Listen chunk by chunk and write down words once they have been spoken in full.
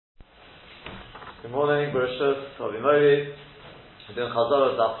Good morning, Bereshus, Tovimovi. We're doing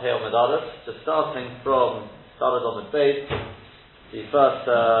Chazorah Daf Hey Omid Aleph, just starting from Daled Omid Beis, the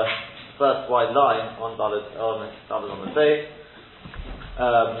first wide line on Daled Omid Beis.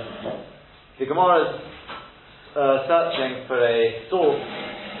 The Gemara is searching for a source.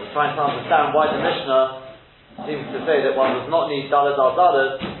 We're trying to understand why the Mishnah seems to say that one does not need Daled al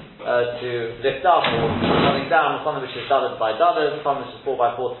Daled to lift up or coming down, something which is Daled by Daled, something which is 4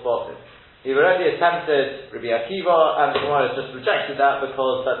 by 4 spotted. We've already attempted Rabbi Akiva, and the Gemara has just rejected that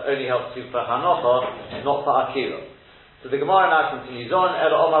because that only helps you for Hanocha, not for Akira. So the Gemara now continues on.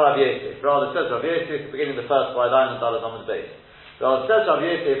 Ela Omar Rav Yosef. Rather says Rav Yosef at the beginning of the first wide line on Daled Amud Beis. Rather says Rav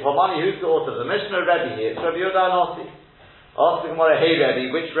Yosef, Homani, who's the author of the Mishnah? Rebbe here. It's Rabbi Yehuda Nasi. Ask the Gemara, hey Rebbe,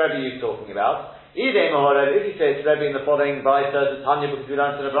 which Rebbe are you talking about? Idei Mahor Rebbe. If you say it's Rebbe in the following Brayta, the Tanya, because we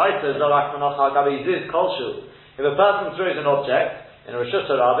learned in the Brayta, Zorak Manocha Gabi Ziz Kolshu. If a person throws an object in a Rishus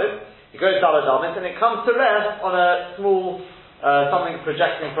HaRabim, it goes Daled Amud and it comes to rest on a small something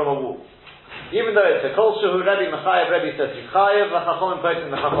projecting from a wall. Even though it's a kol shehu Rebbe Mechayev, Rebbe says Yechayev, the Chachamim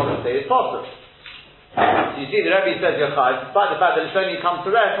posting the Chachamim say it's possible. So you see the Rebbe says Yechayev, despite the fact that it's only come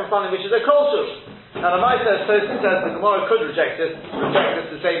to rest on something which is a kol shehu. Now the Maisa says the Gemara could reject this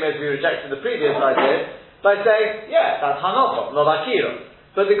the same as we rejected the previous idea by saying, yeah, that's Hanocha, not Akira.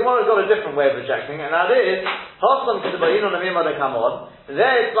 But the Gemara has got a different way of rejecting it, and that is Hasam Kedabayin on the Mimah Lekamon.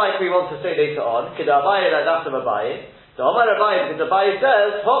 There it's like we want to say later on, Kedabayi like that's of Abayi. So Omar Abayi, because Abayi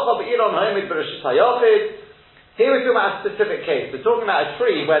says, Hocha Be'iron Homid Bereshus Hayochid. Here we're talking about a specific case. We're talking about a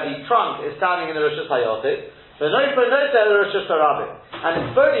tree where the trunk is standing in the Reshus Hayochid. So no Reshus Harabim, and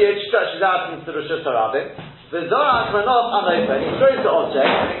its foliage stretches out into the Reshus Harabim. The Zorak Manov unopen. He throws the object,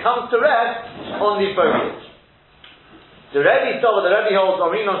 and it comes to rest on the foliage. The Rebbe holds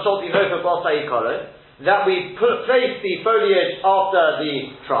Orin on Sholti Nofa Bosai Koro, that we place the foliage after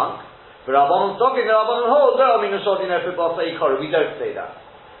the trunk. But Rabbanon talking, the Rabbanon holds Orin on Sholti Nofa Bosai Koro. We don't say that.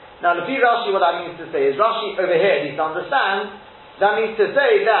 Now, the Rashi, what that means to say is Rashi over here, at least understands, that means to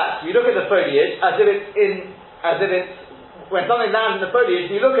say that we look at the foliage as if it's when something lands in the foliage,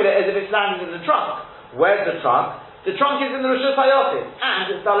 we look at it as if it's landing in the trunk. Where's the trunk? The trunk is in the Reshus Hayochid,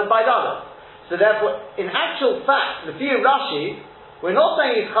 and it's Daled by Daled. So therefore, in actual fact, the view of Rashi, we're not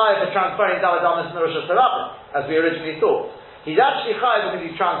saying he's chayav for transferring Daled Amos from the Reshus HaRabim, as we originally thought. He's actually chayav because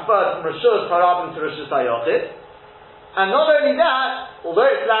he's transferred from Reshus HaRabim to Reshus Hayochid. And not only that,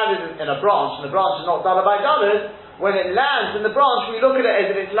 although it's landed in a branch, and the branch is not Daled by Daled, when it lands in the branch, we look at it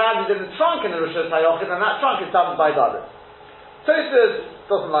as if it's landed in the trunk in the Reshus Hayochid, and that trunk is Daled by Daled. Tosfos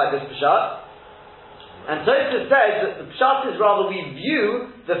doesn't like this Pshat. And Tosfos says that the pshat is rather we view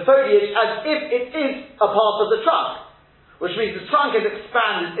the foliage as if it is a part of the trunk, which means the trunk is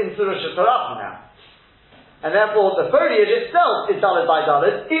expanded into Reshus HaRabim now. And therefore the foliage itself is Daled by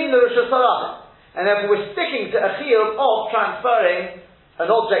Daled in the Reshus HaRabim. And therefore we're sticking to a chiyuv of transferring an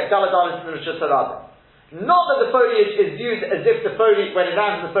object Daled Daled into the Reshus HaRabim. Not that the foliage is viewed as if the foliage, when it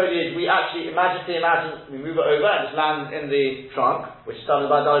lands in the foliage, we actually imagine, we move it over and it lands in the trunk, which is Daled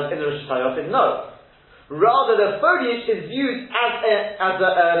by Daled in the Reshus HaRabim. No. Rather, the foliage is viewed as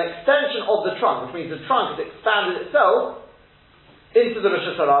an extension of the trunk, which means the trunk has expanded itself into the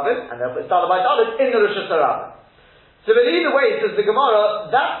Reshus HaRabim, and therefore it's Daled by Daled in the Reshus HaRabim. So, but either way, says the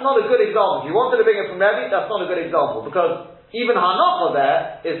Gemara, that's not a good example. If you wanted to bring it from Rebbe, that's not a good example, because even Hanocha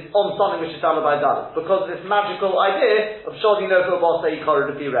there is on something which is Daled by Daled, because of this magical idea of Shodi Nofo Bosei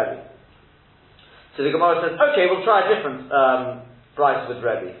Koro to be Rebbe. So the Gemara says, okay, we'll try a different price with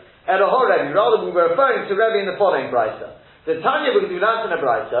Rebbe. Elohor Rebbe, rather we were referring to Rebbe in the following Brayta. The Tanya, because we learned in a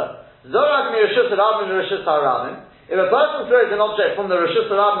Brayta, Zorak mi Reshus HaRabim to Reshus HaRabim. If a person throws an object from the Reshus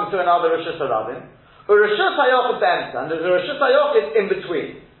HaRabim to another Reshus HaRabim, or Reshus Hayochid be'emsa, and there's a Reshus Hayochid in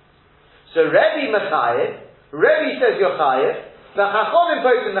between. So Rebbe Mechayev, Rebbe says you're chayev, the Chachamim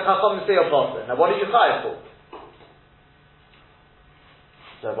posting the Chachamim say you're possible. Now what are you chayev for?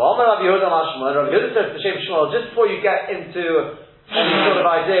 So Omar Rav Yehuda Mashma, Rav Yehuda says to Shem Shmuel, just before you get into any sort of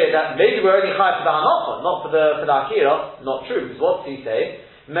idea that maybe we're only chayav for the Hanocha, not for the Akira, not true, because what's he say?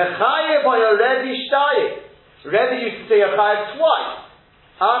 Mechayev or your Rebbe Shtayim. Rebbe used to say you're chayav twice.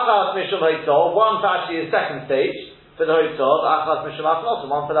 Achas Mishum Hotzov, one for actually the second stage, for the Hotzov, Achas Mishum Achnosa,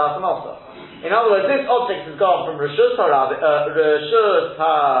 one for the Achnosa. In other words, this object has gone from Reshus HaRabim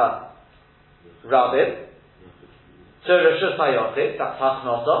to Reshus Hayochid, that's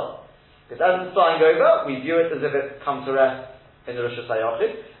Achnosa. Because as it's flying over, we view it as if it's come to rest in the Reshus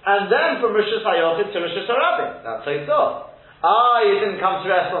Hayochid, and then from Reshus Hayochid to Reshus HaRabim. That's how it's gone. You didn't come to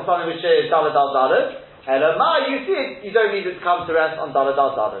rest on something which is Daled al Daled. You see it, you don't need it to come to rest on Daled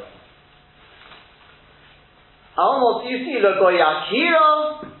al Daled. Almost, you see, look,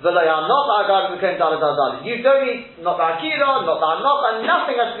 Akira, not Agad became Dalet Al Dalet. You don't need not the Akira, not the Hanocha,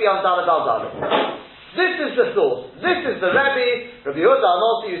 nothing has to be on Dalet Al Dalet. This is the source. This is the Rebbe, Rabbi Yehuda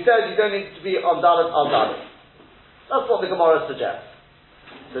Anosi, who says you don't need to be on Dalet Al Dalet. That's what the Gemara suggests.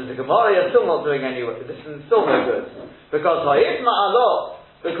 So the Gemara is still not doing any work. This is still no good. Because Ha'id Ma'alot,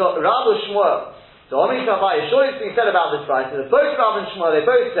 because Rav Shmuel, so Omi Kavai, surely it's been said about this right. So both Rav and Shmuel, they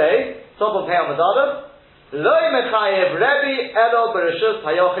both say, top of Pei Amadadah, Loi mechayev Rebbe elo bereshus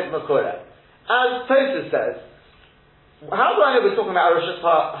hayochid makura. As Tosfos says, how do I know we're talking about reshus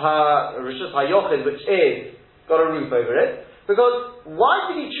hayochid, which is got a roof over it? Because why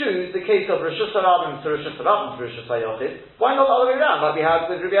did he choose the case of reshus harabim to reshus harabim to reshus hayochid? Why not the other way around, like we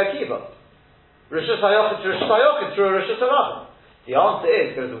had with Rabbi Akiva? Reshus hayochid to reshus hayochid through reshus harabim. The answer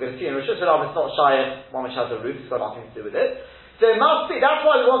is, because we're going to see in reshus harabim it's not shayach, one which has a roof, it's got nothing to do with it. So it must be, that's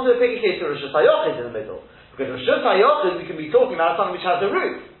why we wanted to pick a case of reshus hayochid in the middle. Because Reshus HaYochid, we can be talking about something which has a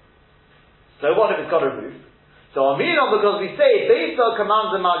roof. So what if it's got a roof? So Aminon, because we say, Beiso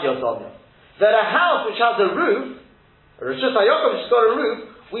commands the Mal Yotomya, that a house which has a roof, a Reshus HaYochid which has got a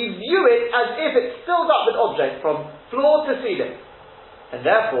roof, we view it as if it's filled up with objects from floor to ceiling. And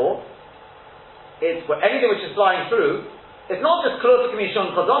therefore, it's for anything which is flying through, it's not just Klota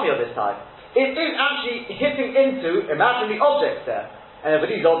Kamishon Chodomya this time. It is actually hitting into imaginary objects there. And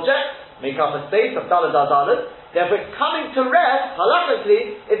for these objects, make up a space of Dalet Al Dalet. Therefore, it's coming to rest,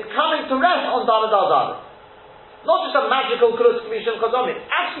 halachically, it's coming to rest on Dalet Al Dalet. Not just a magical Klus Kvishan Chodomi, it's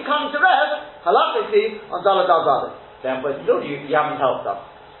actually coming to rest, halachically, on Dalet Al Dalet. Therefore, still, you haven't helped us.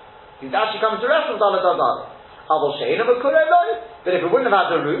 He's actually coming to rest on Dalet Al Dalet. Avol Shein of a Kureloi, but if it wouldn't have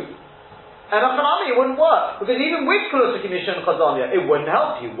had the roof, and a Chanami, it wouldn't work. Because even with Klus Kvishan Chodomi, it wouldn't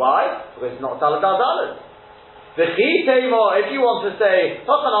help you. Why? Because it's not Dalet Al Dalet. If you want to say,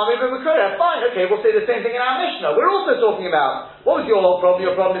 fine, okay, we'll say the same thing in our Mishnah. We're also talking about, what was your problem?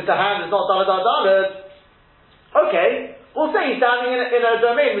 Your problem is the hand is not Dalet Al Dalet. Okay, we'll say he's standing in a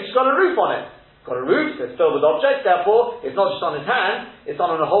domain which has got a roof on it. It's got a roof, so it's filled with objects, therefore, it's not just on his hand, it's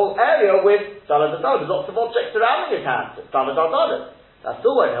on a whole area with Dalet Al Dalet. There's lots of objects surrounding his hand, so it's Dalet Al Dalet. That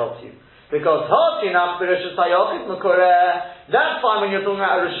still won't help you. Because that's fine when you're talking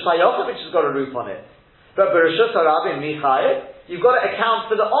about a Reshus HaYochid which has got a roof on it. But Bereshus Harabim Michayev, you've got to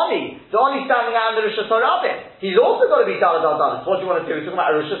account for the Oni. The Oni standing out in the Reshus Harabim. He's also got to be Dalet Al Dalet. What do you want to do? We're talking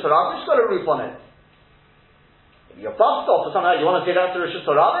about a Reshus Harabim, it's got a roof on it. If you're bust off or something like that, you want to say that's a Reshus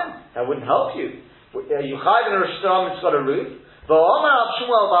Harabim? That wouldn't help you. You chayiv in a Reshus Harabim, it's got a roof. But Omar Rav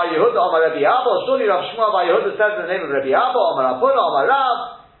Shmuel Bar Yehuda, Omar Rabbi Abba, surely Rav Shmuel Bar Yehuda says in the name of Rabbi Abba, Omar Apuna, Omar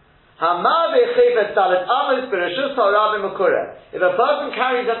Rav, Hamar Bechefet Dalet Amos Bereshus Harabim Makura. If a person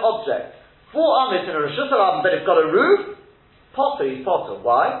carries an object, 4 amis in a Reshus HaRabim, but it's got a roof, potter, he's potter.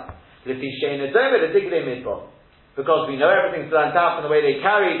 Why? Because we know everything's learned out from the way they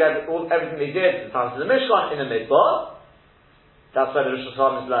carried everything they did in the times of the Mishkan in the Midbar. That's where the Reshus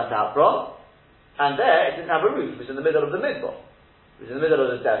HaRabim is learned out from. And there, it didn't have a roof. It was in the middle of the Midbar. It was in the middle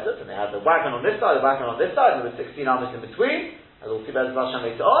of the desert, and they had the wagon on this side, the wagon on this side, and there were 16 amis in between, as we'll see Bezat Hashem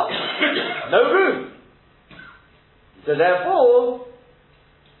later on. No roof. So therefore,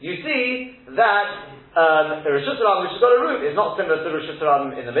 you see that the Reshus HaRabim which has got a roof is not similar to the Reshus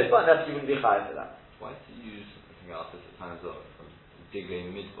HaRabim in the Midbar, and therefore you wouldn't be chayav for that. Why do you use something else at the times of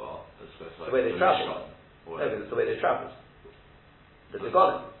digging Midbar as opposed to the way they travel? No, because it's the way they travel. That they've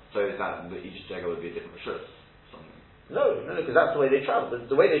got it. So is that each Jagger would be a different Reshus? No, because that's the way they travel.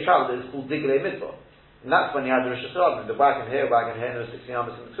 The way they travel is called Diglei Midbar. And that's when you had the Reshus HaRabim, the wagon here, and there were 16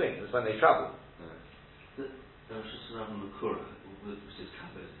 amas in between. That's when they travel. The Reshus HaRabim Makura, which is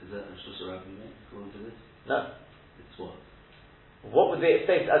covered, is that a Reshus HaRabim according to this? No. It's what? What would the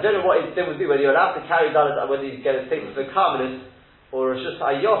state? I don't know what it would be, whether you're allowed to carry Dalet, whether you get a statement for Karmelis or Reshus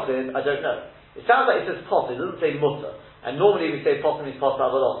HaYochid, I don't know. It sounds like it says potter, it doesn't say mutter. And normally we say potter means potter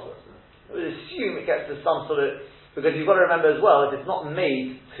avalosa. I would assume it gets to some sort of, because you've got to remember as well, if it's not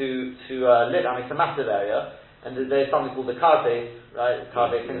made to live, I mean it's a massive area, and there's something called the carpet, right?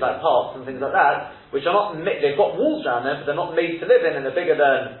 Carpet, things like parks and things like that, which are not they've got walls around them, but they're not made to live in, and they're bigger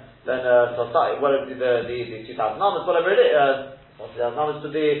than society, whatever the 2,000 numbers, whatever it is, 2,000 numbers to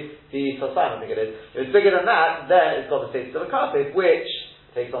the society, I think it is. If it's bigger than that, then it's got the status of a carpet, which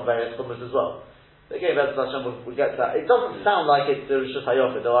takes on various forms as well. So again, we'll get to that. It doesn't sound like it's the Reshus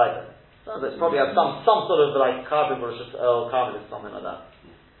HaYochid though either. It sounds like it's probably has some sort of like carpet or carpet or something like that.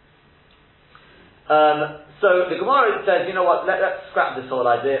 So the Gemara says, you know what, let's scrap this whole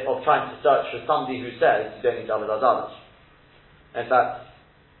idea of trying to search for somebody who says you don't need Dalet Al Dalet. In fact,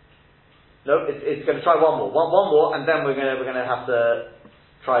 no, it's going to try one more, and then we're going to have to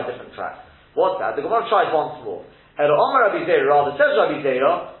try a different track. What's that? The Gemara tries once more. Elo Omer Rabbi Zera, rather says Rabbi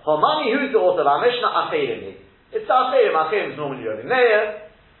Zera, Homani, who's the author of our Mishnah? Achirim. It's Achirim. Achirim is normally Rabbi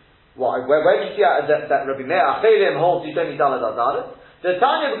Meir. Why? Where do you see that Rabbi Meir Achirim holds you don't need Dalad Azadas? The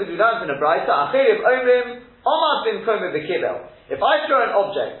Tanya, because we learned in the Braisa, Achirim Omrim, Omar bin Komer Bekibel. If I throw an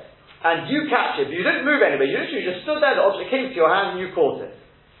object and you catch it, but you didn't move anywhere, you literally just stood there, the object came to your hand and you caught it.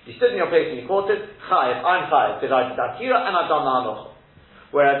 You stood in your place and you caught it, Chayiv, I'm Chayiv, because I did Akira and I've done the Hanocha.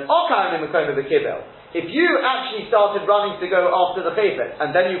 Whereas Okar in the Komer Bekibel, if you actually started running to go after the Chayfet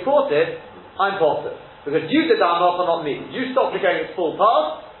and then you caught it, I'm Potter. Because you did the Hanocha, not me. You stopped it going its full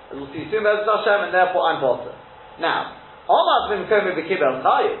path, as we'll see soon, Hashem, and therefore I'm Potter. Now, Omar bin Komer Bekibel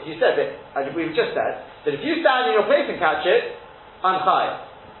Chayiv, you said it, as we've just said, that if you stand in your place and catch it, I'm Chayiv.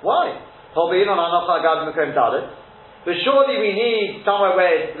 Why? But surely we need somewhere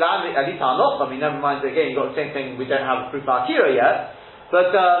where it's landed, at least Hanocha. I mean, never mind, again, you've got the same thing, we don't have a proof of Akira yet, but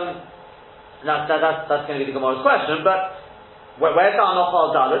that's going to be the Gemara's question, but where's the Hanocha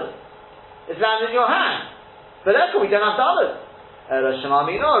al Dalet? It's landed in your hand. But therefore we don't have Dalet.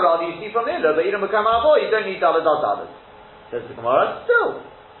 Rather you see from here, but you don't become Avo, you don't need Dalet al Dalet. Says the Gemara, still,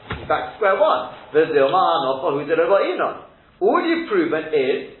 you're back to square one. All you've proven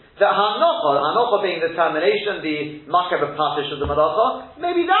is that Hanocha being the termination, the Makav Patish of the Malacha,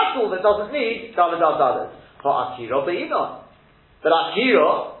 maybe that's all that doesn't need Dalet al Dalet. For Akira Be'inon. But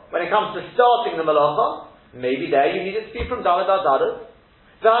Akira, when it comes to starting the Malacha, maybe there you need it to be from Dalet al Dalet.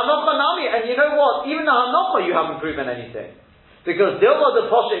 The Hanocha Nami, and you know what? Even the Hanocha you haven't proven anything. Because there was a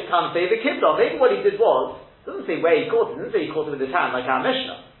Poshet Kamsei, the Kibla. Maybe what he did was, doesn't say where he caught it, doesn't say he caught it with his hand like our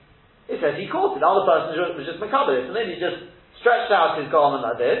Mishnah. It says he caught it. The other person was just Makabbalit, and then he just stretched out his garment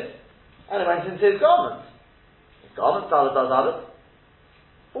like this, and it went into his garment. His garment, Dalet al Dalet.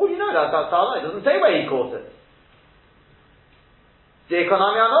 All you know, that's Dalet. It doesn't say where he caught it. The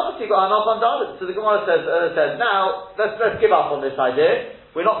economy Hanocha, you got Hanocha on Dalet. So the Gemara says, now, let's give up on this idea.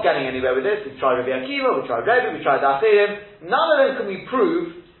 We're not getting anywhere with this. We've tried Rabbi Akiva, we've tried Rebbe, we've tried Achirim. None of them can we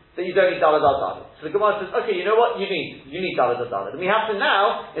prove that you don't need Dalet al Dalet. So the Gemara says, okay, you know what? You need Dalet al Dalet. And we have to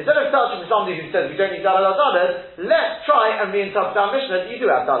now, instead of starting with somebody who says we don't need Dalet al Dalet, let's try and reinterpret our Mishnah that you do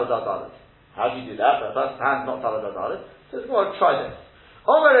have Dalet al Dalet. How do you do that? Well, first hand, not Dalet al Dalet. So the Gemara, try this.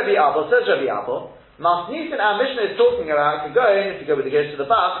 Omer Rabbi Abba, says Rabbi Abba, Masnisin, our Mishnah is talking about, if you go with the gears to the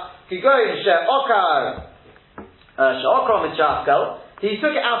back, Kigoyin She'okar Mitzraskel, he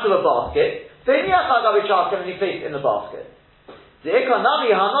took it out of a basket, then he and he placed it in the basket. The economy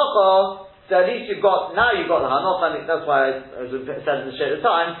Hanocha, so at least you've got the Hanocha, and that's why as we said in the shade at the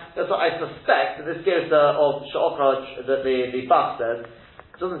time, that's why I suspect that this gives of She'okra, that the Bach says,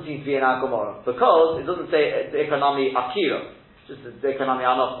 doesn't seem to be in our Gemara, because it doesn't say the economy Akira, just the economy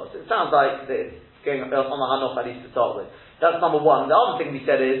Hanocha. So it sounds like it's going on the Hanocha at least to start with. That's number one. The other thing we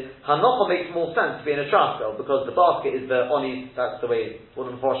said is, Hanocha makes more sense to be in a traskel, because the basket is the Oni, that's the way one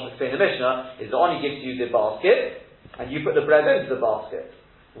of the Mephoshim explain the Mishnah, is the Oni gives you the basket, and you put the bread into the basket.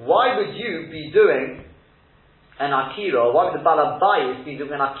 Why would you be doing an Akira, why would the Balabayis be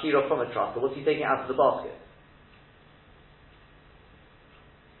doing an Akira from a traskel? What's he taking out of the basket?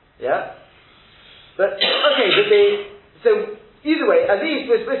 Yeah? But, okay, so either way, at least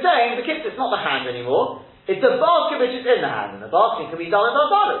we're saying, the kibbutz, it's not the hand anymore, it's the basket which is in the hand, and the basket can be done in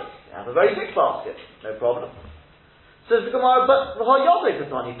Dalet. You have a very big basket, no problem. So the Gemara, but our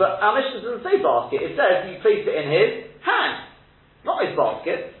Mishnah doesn't say basket, it says he placed it in his hand, not his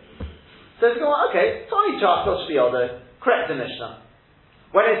basket. So the Gemara, okay, Tony Chakos Yodo, correct the Mishnah.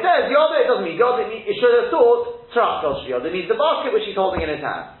 When it says Yodo, it doesn't mean Yodo, it should have thought Chakos Yodo, it means the basket which he's holding in his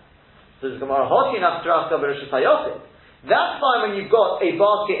hand. So the Gemara, Hotinaf Chakos Rishus Hayochid. That's fine when you've got a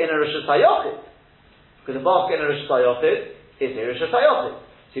basket in a Rishus Hayochid. Because the basket in a Rishus Hayochid is a Rishus Hayochid.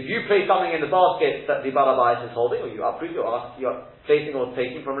 So if you place something in the basket that the Balabais is holding, or you're placing or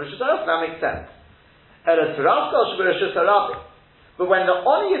taking from Rishus Hayochid, that makes sense. But when the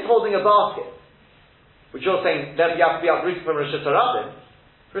Oni is holding a basket, which you're saying then you have to be uprooted from Rishus Harabim,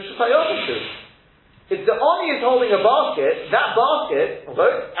 Rishus Hayochid too. If the Oni is holding a basket, that basket, although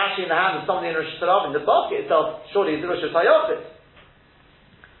it's actually in the hand of somebody in Rishus Harabim, the basket itself surely is the Rishus Hayochid.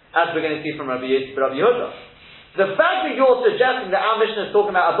 As we're going to see from Rabbi Yossi Rabbi Yehuda. The fact that you're suggesting that our Mishnah is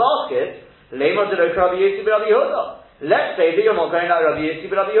talking about a basket, Lema Delok Rabbi Yossi Rabbi Yehuda. Let's say that you're not going like Rabbi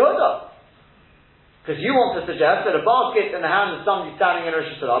Yossi Rabbi Yehuda. Because you want to suggest that a basket in the hand of somebody standing in Rosh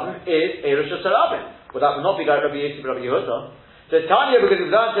Hashanah is a Rosh Hashanah. Well, that would not be like Rabbi Yossi Rabbi Yehuda. So Tanya, because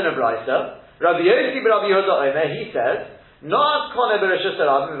we've learned in a Brisa, Rabbi Yossi Rabbi Yehuda Omer, he says, No'at Kone Rosh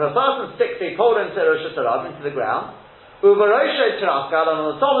Hashanah, if a person sticks a pole into Rosh Hashanah, into the ground, Uvaroshe Traskal, and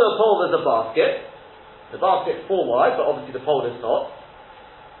on the top of the pole there's a basket. The basket's 4 wide, but obviously the pole is not.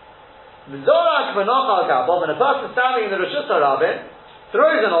 When a person standing in the Rosh Hashanah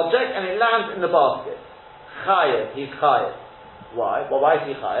throws an object and it lands in the basket, chayev, he's chayev. Why? Well, why is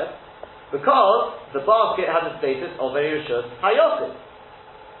he chayev? Because the basket has a status of a Rishus Hayosid.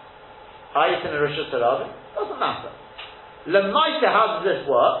 Hayit in a Rishus Hashanah doesn't matter. Lemaita, how does this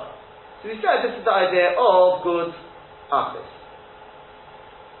work? So we said this is the idea of good achis.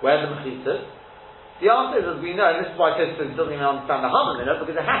 Where are the mechitzas? The answer is, as we know, and this is why Tosfos doesn't even understand the Hamamina,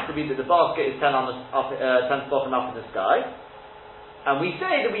 because it has to be that the basket is 10 tefachim up in the sky. And we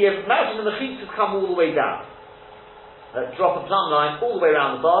say that we imagine the mechitzas come all the way down. Drop a plumb line all the way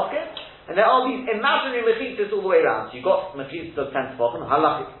around the basket, and there are these imaginary mechitzas all the way around. So you've got mechitzas of 10 tefachim,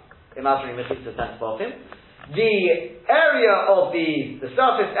 halachic, imaginary mechitzas of 10 tefachim. The area of the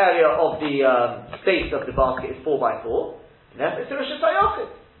surface area of the space of the basket is 4x4, and therefore it's a Rishus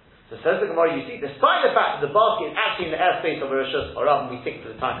Hayochid. So says the Gemara, you see, despite the fact that the basket is actually in the airspace of a Rishus Harabim, we think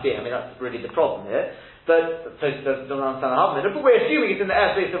for the time being, I mean that's really the problem here, but so don't understand the Harabim, but we're assuming it's in the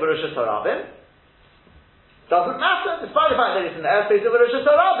airspace of a Rishus Harabim. Doesn't matter, despite the fact that it's in the airspace of a Rishus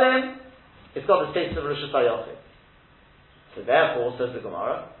Harabim, it's got the status of a Rishus Hayochid. So therefore, says the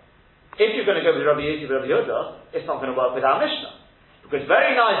Gemara, if you're going to go with Rabbi Yossi, Rabbi Yehuda, it's not going to work with our Mishnah. Because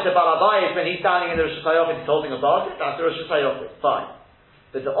very nice, the Balabayis, when he's standing in the Rishus Hayochid, he's holding a basket, that's the Rishus Hayochid, fine.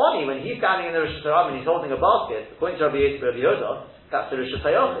 But the Oni, when he's standing in the Rishus Harabim and he's holding a basket, according to Rabbi Yossi, Rabbi Yehuda, that's the Rishus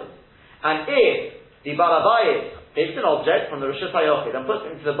Hayochid. And if the Balabayis takes an object from the Rishus Hayochid and puts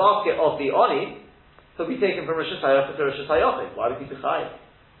it into the basket of the Oni, he'll be taken from Rishus Hayochid to Rishus Hayochid. Why would he be chayav?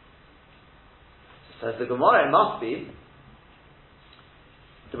 Says the Gemara, it must be.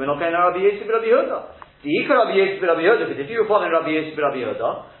 So we're not going to Rabbi Yossi Rabbi Yehuda. The Ikar Rabbi Yossi Rabbi Yehuda, because if you were following Rabbi Yossi Rabbi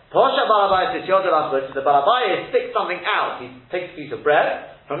Yehuda, Posha Balabayis is Yodel, the Balabayis sticks something out. He takes a piece of bread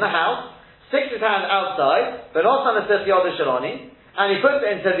from the house, sticks his hand outside, but also on the Yodel Shaloni, and he puts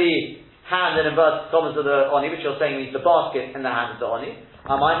it into the hand in inverted commas of the Oni, which you're saying means the basket in the hand of the Oni.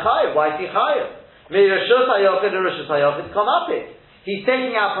 Am I chayav? Why is he chayav? Rishus Hayochid to Rishus Hayochid come up it. He's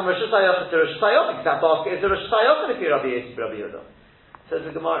taking out from Rishus Hayochid to Rishus Hayochid, because that basket is a Rishus Hayochid if you're Rabbi Yossi Rabbi Yehuda. Says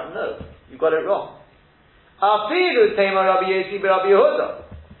the Gemara, no, you got it wrong. Afilu Tema Rabbi Yossi Rabbi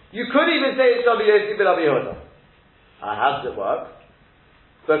Yehuda. You could even say it's Rabbi Yossi Rabbi Yehuda. How does it work?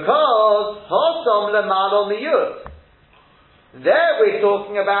 Because Hosom Lemalo Miyut. There we're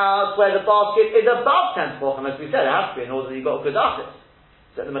talking about where the basket is above 10 tefachim, as we said, it has to be in order that you've got a good achis.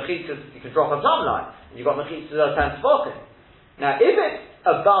 So the mechitzas, you can drop a plumb line, and you've got mechitzas of 10 tefachim. Now, if it's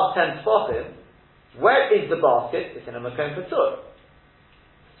above 10 tefachim, where is the basket? It's in a Makom Patur.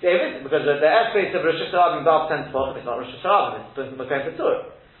 So if it's, because the airspace of Rosh Hashanah above 10 tefachim, it's not Rosh Hashanah, it's Makom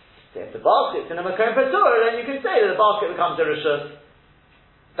Patur. So if the basket's in a Makom Patur, then you can say that the basket becomes a Rishus.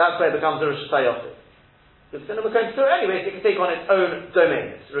 That's where it becomes a Rishus Hayochid. Because it's in a Makom Patur anyway, so it can take on its own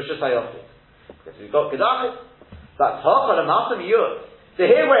domain. It's Rishus Hayochid. Because we've got Gedachis. That's Hachar and Matam Yud. So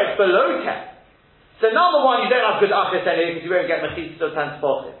here where it's below 10. So number one, you don't have Gedachis anyway, because you won't get Mechitzah of 10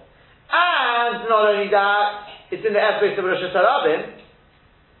 tefachim. And not only that, it's in the airspace of Rishus Harabim.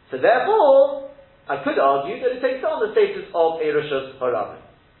 So therefore, I could argue that it takes on the status of a Rishus Harabim.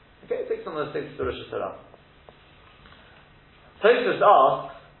 Okay, it takes on the status of Rishus Harabim. Tosfos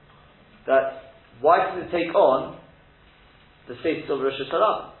asks that why does it take on the status of Rishus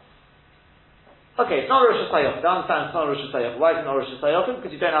Harabim? Okay, it's not Rishus Hayochid. I understand it's not Rishus Hayochid. Why is it not Rishus Hayochid?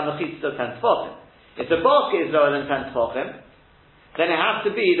 Because you don't have the Mechitzah of 10 tefachim. If the basket is lower than 10 tefachim, then it has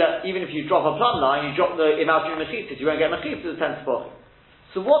to be that even if you drop a plumb line, you drop the imaginary Mechitzah, you won't get Mechitzah of 10 tefachim.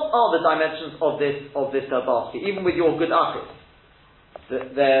 So what are the dimensions of this basket, even with your good achis?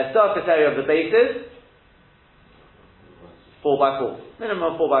 The surface area of the base is 4x4,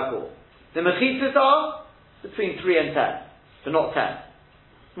 minimum of 4x4. The mechitzas are between 3 and 10, but not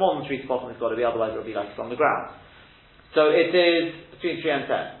 10. More than 3 tefachim it's got to be, otherwise it'll be like it's on the ground. So it is between 3 and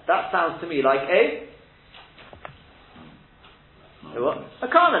 10. That sounds to me like a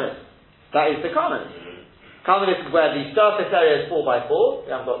carmelis. That is the carmelis. Carmelis is where the surface area is 4x4.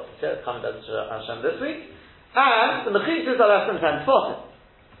 We haven't got to say it, Carmelis Hashem this week. And the mechitzas are less than 10 tefachim.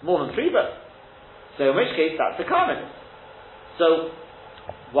 More than 3, but so in which case that's a carmelis. So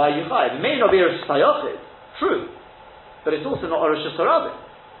why are you chayav? It may not be a Rishus Hayochid, true, but it's also not a Rishus Harabim.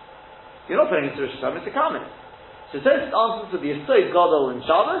 You're not putting it into Rishus Harabim, it's a carmelis. So it says it answers to the Yesod Gadol in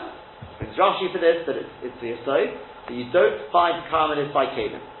Shabbos. It's Rashi for this, but it's the Yesod that you don't find carmelis by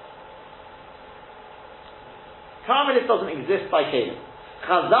Kalim. Carmelis doesn't exist by Kalim.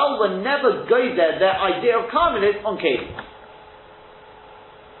 Chazal will never go there, their idea of carmelis on Kalim.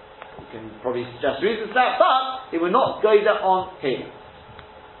 You can probably suggest reasons for that, but it will not go there on Kalim.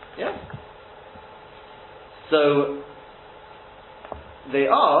 Yeah? So, they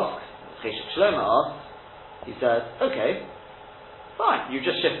ask, Cheshek Shlomo asks, he says, okay, fine, you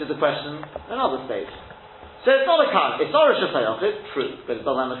just shifted the question another stage. So it's not a karm, it's not a Rosh Hashanah, true, but it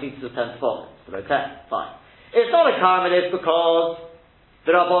doesn't have the chitzah of 10 tefillin, but okay, fine. It's not a karmelis because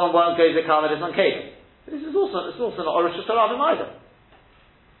the Rabbanon won't go to the karmelis on Kalim. This is also not a Rosh Hashanah either.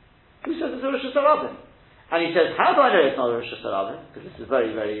 Who says it's a Rosh Hashanah? And he says, how do I know it's not a Rosh Hashanah? Because this is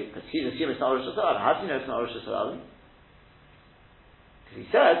very, because he's assuming it's not a Rosh Hashanah. How do you know it's not a Rosh Hashanah? Because he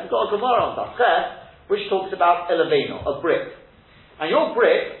says, we've got a Gemara on Dafches, which talks about eleveno, a brick. And your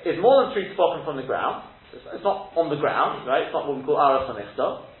brick is more than 3 tefachim from the ground. It's not on the ground, right? It's not what we call aras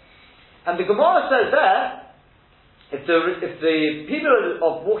hanichta. And the Gemara says there, if the people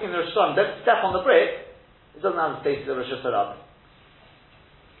of walking the Rosh Hashanah don't step on the brick, it doesn't have the status of Rosh Hashanah.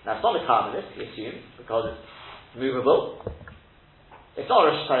 Now it's not a karmelis, he assumes, because it's movable. It's not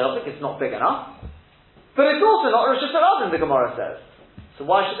Rosh Hashanah, it's not big enough. But it's also not Rosh Hashanah, the Gemara says. So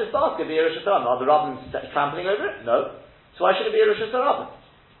why should this basket be a Rosh Hashanah? Are the rabbins trampling over it? No. So why should it be a Rosh Hashanah?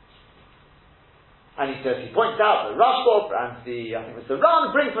 And he says, he points out the Rashba and I think it's the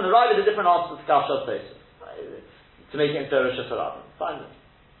Ram bring from the right of the different answers to Kashas Tosis to make it into a Rosh Hashanah. Find them.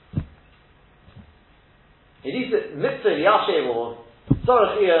 He needs it mitzvah Yashev or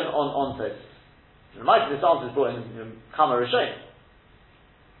Sorach Ian on Tosis. The might this answer is brought in Chama Rishon.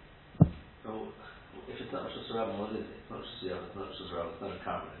 Well, if it's not Rosh Hashanah, what is it? It's not Rosh Hashanah, it's not Rosh Hashanah, it's not a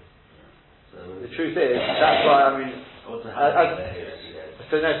karmelis. So the truth is, that's why, I mean, so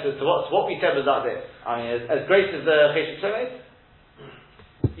what we said was like this. I mean, as great as the Cheshek Shlomo is,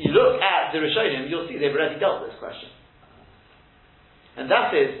 you look at the Rishonim, you'll see they've already dealt with this question. And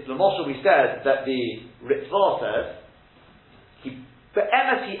that is, the Moshe we said, that the Ritzvah says,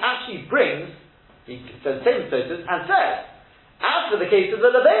 he actually brings, he says the same status, and says, as for the case of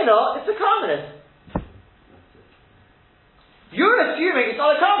the Levena, it's a karmelis. You're assuming it's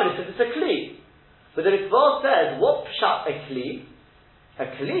not a karmelis because it's a kli. But the Ritzvah says, what pshat a kli? A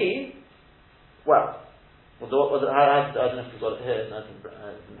kli, well, I don't know if we've got it here, I didn't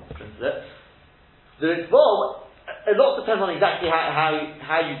print it. The Ritzvah, a lot depends on exactly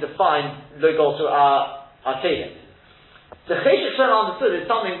how you define logos or arcadian. The Cheshek Shlomo understood is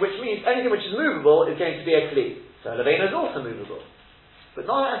something which means anything which is movable is going to be a kli. So Levena is also movable. But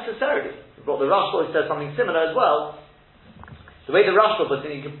not necessarily. But the Rashba says something similar as well. The way the Rashba puts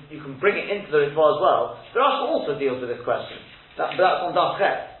it, you can bring it into the Ritzvah as well. The Rashba also deals with this question. But that's on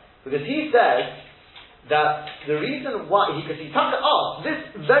Dafches. Because he says that the reason why, because he took asked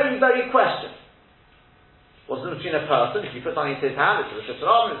this very, very question. Wasn't between a person, if you put something into his hand, it's a Rosh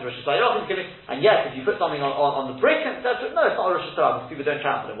Hashanah, it's a Rosh Hashanah, and yes, if you put something on the brick, etc., no, it's not a Rosh Hashanah, people don't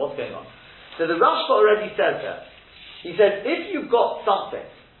trample it, what's going on? So the Rashba already says that. He says, if you've got something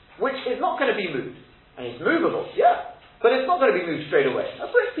which is not going to be moved, and it's movable, yeah, but it's not going to be moved straight away. A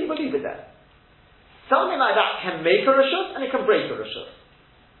brick, people leave it there. Something like that can make a reshus and it can break a reshus.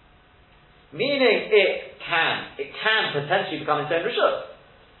 Meaning it can potentially become its own reshus.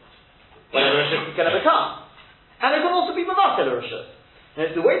 Whatever reshus it's going to become. And it can also be mavatel a reshus. And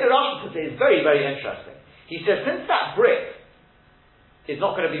the way the Rashi puts it is very, very interesting. He says, since that brick is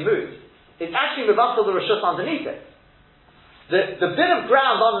not going to be moved, it's actually mavatel the reshus underneath it. The bit of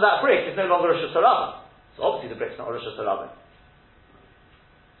ground under that brick is no longer a reshus harabim. So obviously the brick's not a Rosh Hashanah.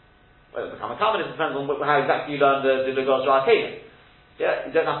 Well, it become a karmelis, it depends on how exactly you learn the Lugos Ra'akelim. Yeah,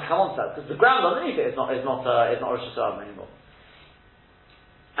 you don't have to come on to that, because the ground underneath it is not Rosh Hashanah anymore.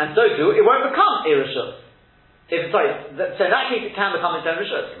 And so too, it won't become a Rishus. So in that case it can become its own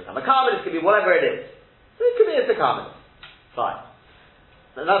Rishus. It can become a karmelis, it could be whatever it is. So it could be a karmelis. Fine.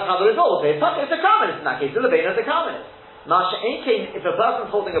 And that's how the result will say, it's a karmelis in that case, the Levena is a karmelis. Masha Inking, if a person's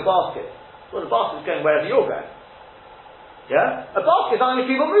holding a basket, well, the basket is going wherever you're going. Yeah? A basket is only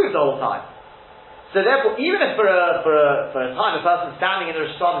people move the whole time. So therefore, even if for a time a person's standing in the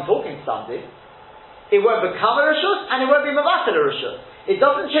Rosh Hashanah and talking to somebody, it won't become a Rishus and it won't be Mavatel a Rishus. It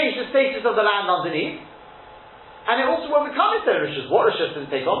doesn't change the status of the land underneath, and it also won't become its own Rishus. What Rishus does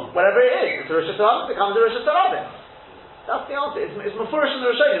it take on? Whatever it is. It's a Rishus Harabim, it becomes a Rishus Harabim. That's the answer. It's Mefurish in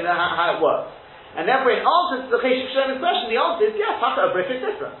the Rishonim how it works. And therefore, in answer to the Cheshek Shlomo's question, the answer is, yes, Taka, a brick is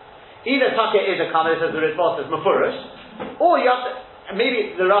different. Either Taka is a karmelis as the Ritzvah says Mefurish, or you have to,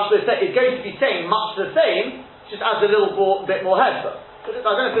 maybe the Rashba is going to be saying much the same, just adds a little bit more head. But I don't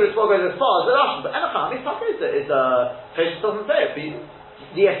know if the Ritzvah goes as far as the Rashba, but Enochan, Taka is Cheshek doesn't say it.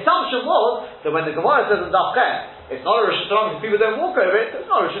 The assumption was that when the Gemara says in Dafches, it's not a Rosh Hashanah because people don't walk over it, so it's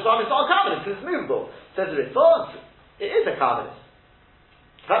not a Rosh Hashanah, it's not a karmelis because it's movable. Says the Ritzvah, it is a karmelis.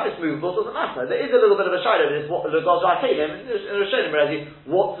 That is movable, doesn't matter. There is a little bit of a shadow in what Logos Ra'akelim, in Rishonim,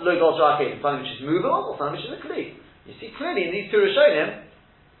 what's Logos Ra'akelim? Something which is movable or something which is a Kli. You see clearly in these two Rishonim,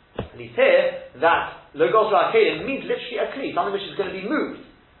 And he's here that Logos Ra'akelim means literally a kli, something which is going to be moved.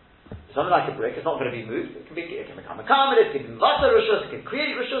 Something like a brick, it's not going to be moved. It can become a karmelis, it can invite rishus, it can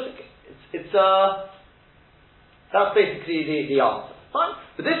create rishus. That's basically the answer. Fine?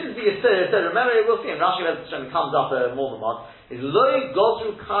 But this is the Yisur. Remember, we'll see in Rashi it comes up more than once. Is Loi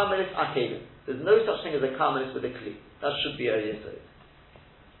Gosru Karmelis Akelim. There's no such thing as a karmelis with a kli. That should be a Yisur.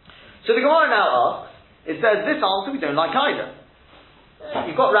 So the Gemara now asks, it says this answer we don't like either.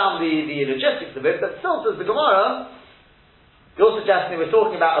 You've got round the logistics of it, but still says the Gemara, you're suggesting we're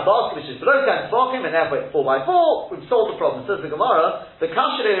talking about a basket which is below 10 tefachim and therefore it's 4x4, we've solved the problem. Says the Gemara, the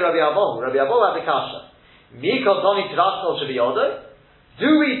kasha de Rabbi Abahu had the kasha. Mikol Doni Tirasol Shabiyodo.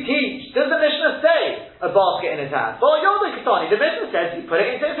 Do we teach, does the Mishnah say a basket in his hand? Well, Yodo Katani, the Mishnah says he put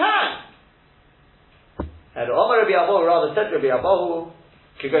it into his hand. And Omar Rabbi Abahu rather said Rabbi Abahu,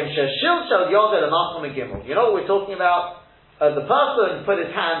 you know what we're talking about? The person put his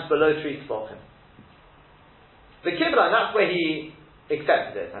hands below 3 tefachim. The Kibran, that's where he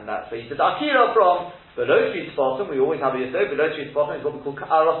accepted it, and that's where he said Akira from below 3 tefachim. We always have a yisod. Below 3 tefachim is what we call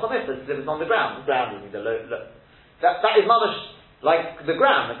Ka'aras HaMitzvah, because it's on the ground. The ground is the low. That is mamash like the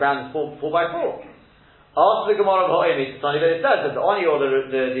ground. The ground is 4x4. After the Gemara of Ha'emi, it's funny that it says that the Oni or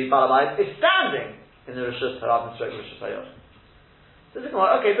the Balabai is standing in the Rishus Harab and Rishus Hayot. So the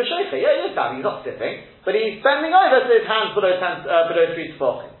Gemara, okay, B'Sheicha, yeah, he's standing, he's not sitting, but he's bending over so his hands below 3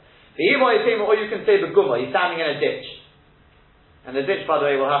 tefachim. The Ibo is saying, or you can say the Gumma, he's standing in a ditch. And the ditch, by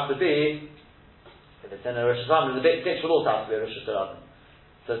the way, will have to be, if it's in a Rosh Hashanah, the ditch will also have to be a Rosh Hashanah.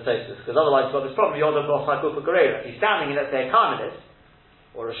 So it's Tosfos, because otherwise you've got this problem, Yodah B'Chakuf Gerera. If he's standing in, let's say, a Karmelis,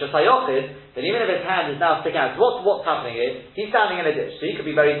 or a Shasayotid, then even if his hand is now sticking out, so what's happening is, he's standing in a ditch, so he could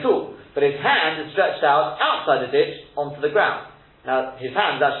be very tall, but his hand is stretched out outside the ditch onto the ground. Now, his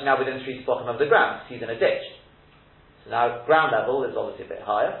hand is actually now within 3 tefachim of the ground, because he's in a ditch. So now, ground level is obviously a bit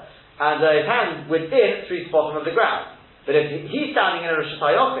higher, and his hand is within 3 tefachim of the ground. But if he's standing in a Rosh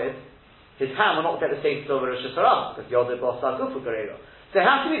Hashanah, his hand will not get the same still of a Rosh Hashanah, because Yodah B'Chakuf Gerera. So it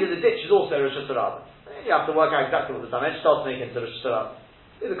has to be that the ditch is also a Rosh Hashanah. You have to work out exactly what the dimension starts making into Rosh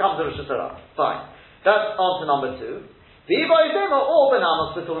Hashanah. It becomes a Rosh Hashanah. Fine. That's answer number 2. The Iboizim are all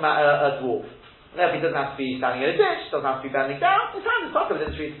bananas, we're talking about a dwarf. Therefore, he doesn't have to be standing in a ditch, doesn't have to be bending down, his hand is stuck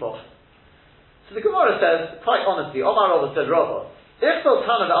within 3 tefachim. So the Gemara says, quite honestly, Omar Rava said, Rava, if the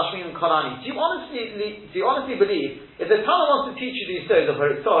Tana the Ashmin Konani, do you honestly believe, if the Tana wants to teach you these stories of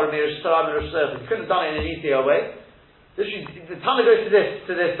Haritzah, Mirish Sarah, Mirish Surf, he couldn't have done it in an easier way? The Tana goes to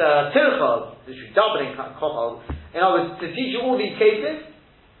this Tirchah, this doubling Kochal, in other words, to teach you all these cases.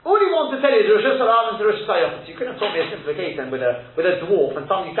 All he wants to tell you is Rosh Hashanah and Rosh Hashanah. You couldn't have told me a simpler case than with a dwarf and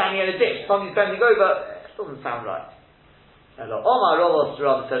somebody standing in a ditch, somebody's bending over. It doesn't sound right. And Omar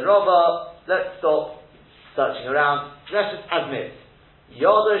Rava said, Rava, let's stop searching around. Let's just admit.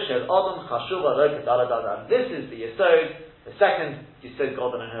 Yodah Shel Adam Chashuva Lo Kedala Dada. This is the Yesod, the second Yesod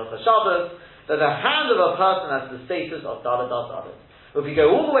Godon and Hilchah Shabbos, that the hand of a person has the status of Dada Dada. If we go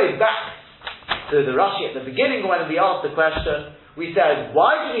all the way back to the Rashi at the beginning when we asked the question, we said,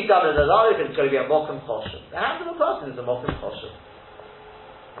 why did he Dada Dada if it's going to be a Mokum Choshev? The hand of a person is a Mokum Choshev.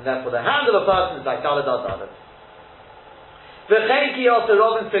 And therefore the hand of a person is like Dada Dada. V'chein ki also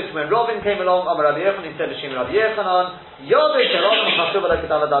Robin said, when Robin came along, Amar Rabbi Yochanan, he said to Shem Rabbi Yochanan, Yodeh Shel Adam Chashuv Lo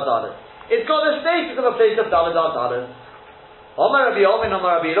Kedala Dada. It's got the status of a place of Dada Dada. Amar Rabbi Yochanan,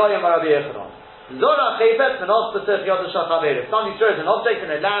 Amar Rabbi Eloi, Amar Rabbi Yochanan. Zora Chayfet Menos B'Tzef Yodah Shachaver. If somebody throws an object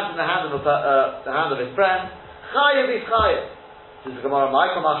and it lands in the hand of his friend, Chayev is Chayev. This is the Gemara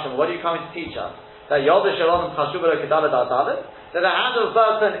Michael Masham. What are you coming to teach us? That Yodah Shel Adam Chashuv Lo Kedala Dada. That the hand of a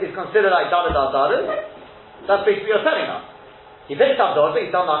person is considered like Dada Dada. That's basically what you're telling us. He picks up the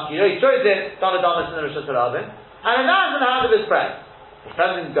object, he's done Mashkira, he throws it, Dada Dada in the Rosh Hashanah, and it lands in the hand of his friend. His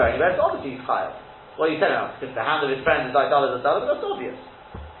friend isn't going anywhere, so obviously he's Chayev. What are you telling us? Because the hand of his friend is like Dada Dada, that's obvious.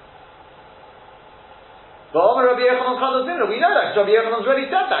 But Omer Rabbi Yochanan Chadon Zimra, we know that, Rabbi Yochanan's already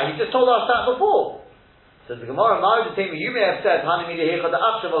said that, he just told us that before. So the Gemara Ma'od Temi, you may have said, that's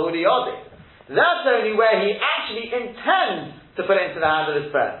only where he actually intends to put it into the hand of his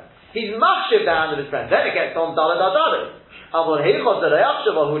friend. He's mashkiv the hand of his friend, then it gets on Dada Dada. But where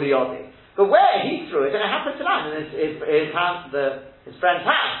he threw it, and it happened to land in his friend's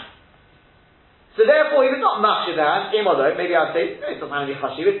hand. So therefore, he was not mashkiv the hand, maybe I'd say, it's not only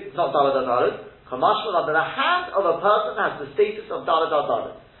chashiv, it's not Dada Dada. The hand of a person has the status of Dada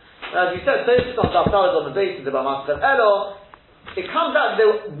Dada. As we said, status of Dada Dada on the basis of Amash Elo, it comes out that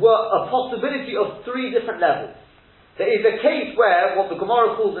there were a possibility of 3 different levels. There is a case where, what the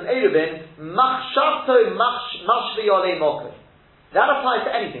Gemara calls in Eruvin, machshavto mashvi yolei mokum. That applies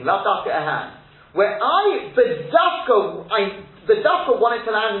to anything, last after a hand. Where I the Dafka wanted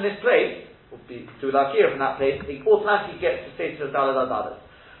to land in this place, would be to Akira from that place, he automatically gets the status of Dalad Adadas.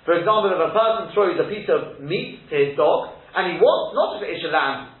 For example, if a person throws a piece of meat to his dog, and he wants not just that it should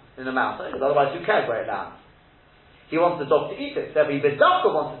land in the mouth, because otherwise who cares where it lands? He wants the dog to eat it, therefore the Dafka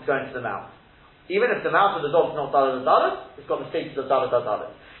wants it to go into the mouth. Even if the mouth of the dog is not Dalad Adadas, it's got the status of Dalad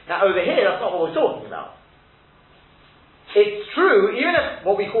Adadas. Now over here, that's not what we're talking about. It's true, even if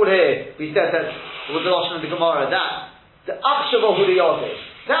what we call here, we said that, with the Lashon of the Gemara, that the Achshava Hudiyodeh,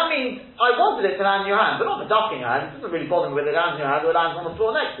 that means I wanted it to land in your hand, but not the duck in your hand. It doesn't really bother me whether it lands in your hand or it lands on the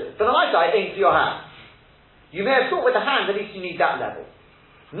floor next to it. But on my side, aim for your hand. You may have thought with the hand, at least you need that level.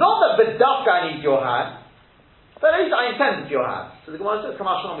 Not that the duck I need your hand, but at least I intended your hand. So the Gemara says, come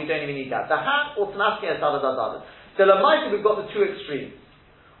on, we don't even need that. The hand automatically has da. So Lamaita, we've got the two extremes.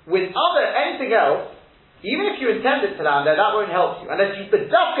 With anything else, even if you intend it to land there, that won't help you. Unless you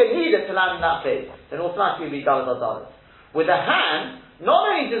bedafka need it to land in that place, then automatically it will be dalad. With a hand, not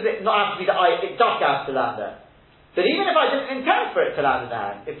only does it not have to be that it does have to land there, but even if I didn't intend for it to land in the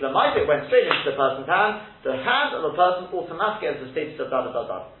hand, if Lamaita went straight into the person's hand, the hand of the person automatically has the status of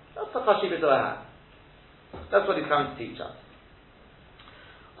dalad. That's the chashivah of a hand. That's what he's coming to teach us.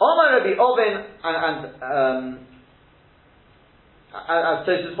 Omar Rabbi Ovin as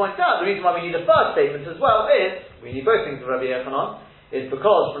Tosfos points out, the reason why we need a first statement as well is, we need both things for Rabbi Yochanan, is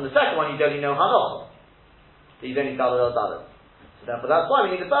because from the second one you don't need no hanoch. So you don't need dalad. So therefore that's why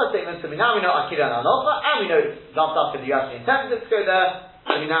we need the first statement, so now we know akira and hanocha, and we know not after you actually intended it to go there,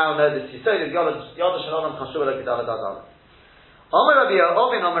 and we now know this yisod is yodah shalom chashuv like dalad. Omar Rabbi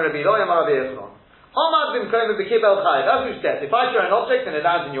Ovin, Omar Rabbi Eloi, Omar Rabbi Yochanan. Omar b'mkoim b'kibel chayiv. As we've said, if I throw an object and it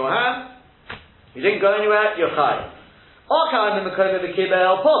lands in your hand, you didn't go anywhere, you're chayiv.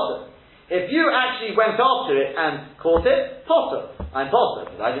 If you actually went after it and caught it, potter. I'm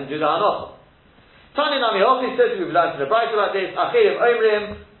potter, because I didn't do the hanocha. Tani Nami Hofi says, we've learned in the Brayta like this, Achirim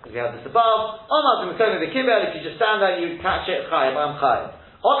Omrim, we have this above, if you just stand there and you catch it, chayiv, I'm chayiv.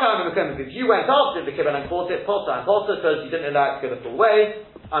 If you went after the kibbel and caught it, potter, I'm potter, so you didn't allow it to go the full way,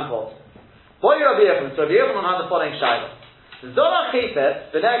 I'm potter. What are Rabbi Yochanan? So Rabbi Yochanan had the following shayla. Zorah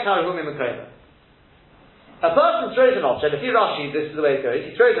chifet, b'nei karhumi mekoyim. A person throws an object, if you Rashi, this is the way it goes,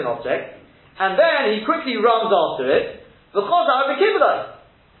 he throws an object, and then he quickly runs after it,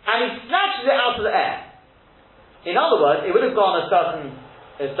 and he snatches it out of the air. In other words, it would have gone a certain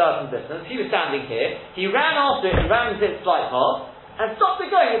distance, he was standing here, he ran after it, he ran into its slight path, and stopped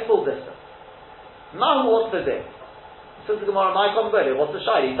it going its full distance. Now what's the this? Says the Gemara, my combo, what's the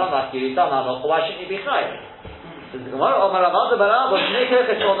shayla? He's done like you, he's done that, why shouldn't he be chayav? Says the Gemara,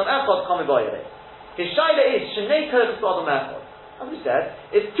 his shayla is Shnei Kochas Adam Echad. As we said,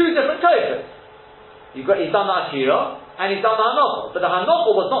 it's two different kochas. He's done the akira and he's done the hanocha, but the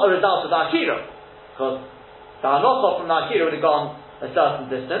hanocha was not a result of the akira, because the hanocha from the akira would have gone a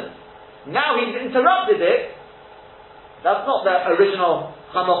certain distance. Now he's interrupted it. That's not the original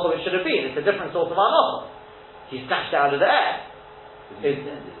hanocha it should have been. It's a different sort of hanocha. He snatched it out of the air.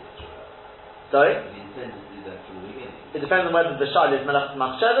 Sorry. It depends on whether the shayla is melech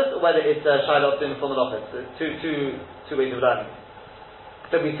machshavas or whether it's a shayla of doing full melachas. Two ways of learning.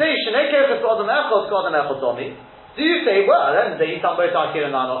 So we say shnei kochas adam echad k'adam echad domi. Do you say, well, then he's done both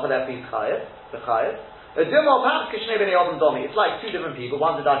akira and hanocha, therefore he's chayav? Or do more perhaps kishnei b'nei adam domi? It's like two different people.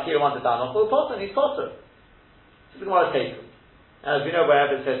 One did akira, one did hanocha. Well, potter, and he's potter. So the Gemara is taken. As we know,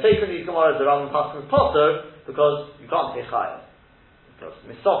 wherever it says taken, these Gemaras are rather than pasuk potter because you can't say chayav.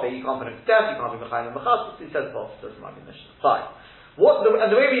 Misofe, you can't put it to death, you can't be Mechayim and Mechas, he says both, so it's not a Mishnah. Fine. And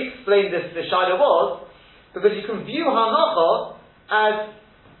the way we explained this Shayla was, because you can view Hanocha as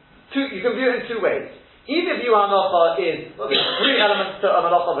you can view it in two ways. Either view Hanocha is three elements to a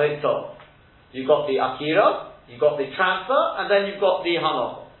Malacha of Hitzah. You've got the Akira, you've got the transfer, and then you've got the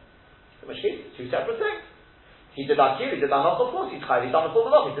Hanocha. In which case, two separate things. He did Akira, he did Hanocha, of course he's Chayav. He's done the full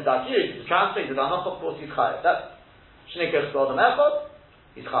Malacha, he did Akira, he did the transfer, he did Hanocha, of course he's Chayav. That's Shnei Kochas Adam Echad.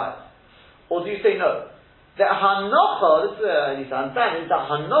 He's chayav. Or do you say no? The hanocha, this is I need to understand, is the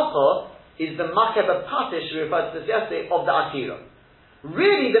hanocha is the makeh patish we referred to this yesterday of the akira.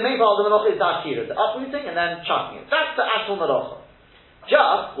 Really, the main part of the melacha is the akira, the uprooting and then chucking it. That's the actual melacha.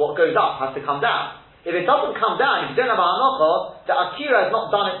 Just what goes up has to come down. If it doesn't come down, if you don't have a hanocha, the akira has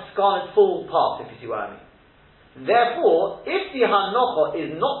not gone its full path. If you see what I mean. Therefore, if the hanocha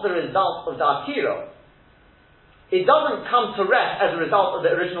is not the result of the akira, it doesn't come to rest as a result of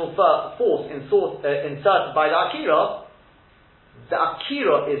the original force inserted by the akira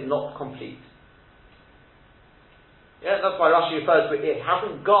is not complete. Yeah, that's why Rashi refers to it. It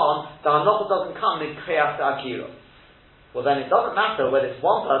hasn't gone, the hanocha doesn't come in Kriyas the akira. Well then it doesn't matter whether it's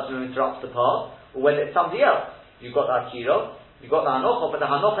one person who interrupts the path, or whether it's somebody else. You've got the akira, You've got the Hanocha, but the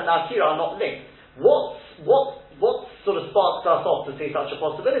Hanocha and the Akira are not linked. What sort of sparks us off to see such a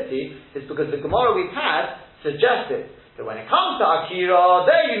possibility is because the Gemara we've had suggested that when it comes to Akira,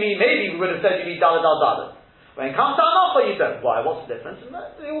 there you need, maybe we would have said you need Dalad al-Dalad. When it comes to Hanocha, you don't. Why? What's the difference? And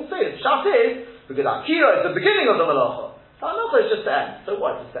they all say the Pshat is because Akira is the beginning of the Malacha. Hanocha is just the end. So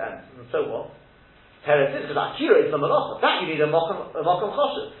what? It's the end. And so what? Teretz is because Akira is the Malacha. That you need a Mokum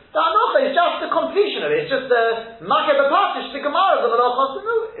Choshev. The Hanocha is just the completion of it. It's just the Makeh B'Patish, the Gemara of the Malacha.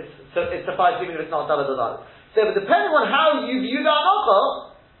 So it's suffices even if it's not Dalad al-Dalad. So but depending on how you view the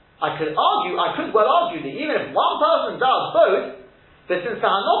Hanocha, I could well argue that even if one person does both, but since the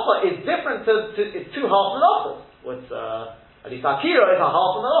Hanocha is different it's two half Malachas. At least Akira is a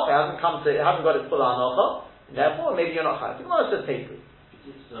half Malacha. It hasn't got its full Hanocha, and therefore maybe you're not Chayav. The Gemara says take it.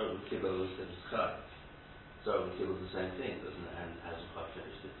 So the same thing, doesn't it? And hasn't quite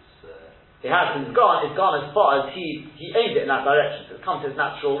finished its. It has. It's gone as far as he aimed it in that direction. So it's come to its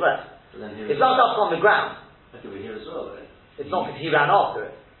natural rest. It's not just on the ground. That could be here as well, then. It's not because he ran after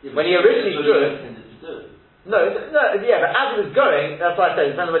it. Yeah, when he originally drew it. No, but as it was going, that's why I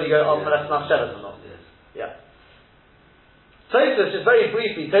said it depends on whether you go on Melech Nafshevet or not. Yes. Yeah. Tosfos, just very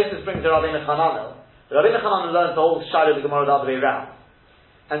briefly, Tosfos brings the Rabbeinu Chananel. The Rabbeinu Chananel learns the whole Shiloh of the Gemara the other way around.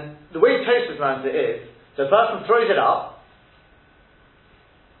 And the way Tosfos learns it is, the person throws it up,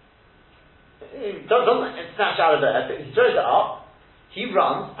 he doesn't snatch out of there, but he throws it up, he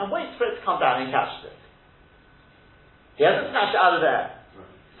runs and waits for it to come down and catches it. He hasn't snatched it out of there.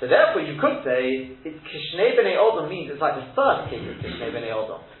 So therefore you could say, it's Kishnei B'nei Odom means it's like the first case of Kishnei B'nei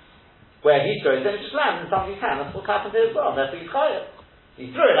Odom, where he throws it and it just lands in somebody's hand. That's what happened here as well, and therefore he's chayav.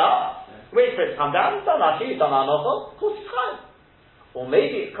 He threw it up, waits for it to come down, he's done Akira, he's done Hanocha, of course he's chayav. Or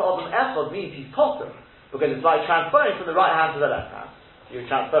maybe it's Odom Echad means he's potter. Because it's like transferring from the right hand to the left hand. You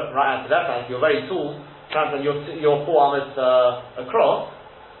transfer from right hand to left hand. If you're very tall, transfer your forearm across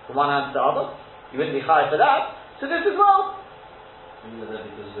from one hand to the other. You wouldn't be high for that. So this as well. Because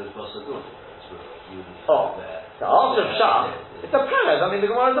there's possibility. The answer of Shah, it's a pellet. I mean, the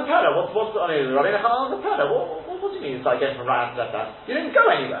Gemara is a pellet. What's the Rabbeinu Chananel is a pellet. What do you mean it's like getting from right hand to left hand? You didn't go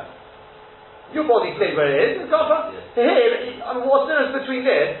anywhere. Your body stayed where it is. It's gone from here. I mean, what's the difference between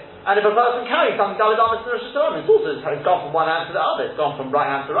this? And if a person carries something, Daled Amos and Rosh Hashanah, it's gone from one hand to the other. It's gone from right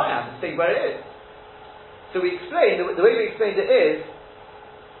hand to right hand. It's stayed where it is. So we explain, the way we explained it is,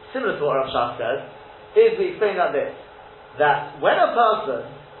 similar to what Rav Shach says, is we explain like this, that when a person,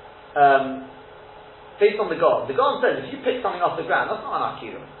 based on the God says, if you pick something off the ground, that's not an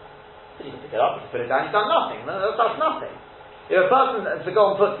Akira. So you can pick it up, you can put it down, you've done nothing. That's nothing. If a person, as the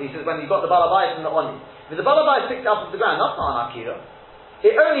Golden puts, he says, when you've got the Balabais and the Oni, if the Balabais picked it up off the ground, that's not an Akira.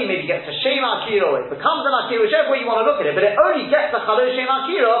 It only maybe gets a Shem Akira, or it becomes an Akira, whichever way you want to look at it, but it only gets a Chalosh Shem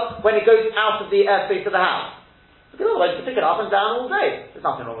Akira when it goes out of the airspace of the house. Because otherwise you can pick it up and down all day. There's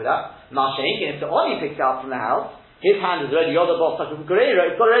nothing wrong with that. Mashenkin, if the Oni picks it up from the house, his hand is already Yoda Box like a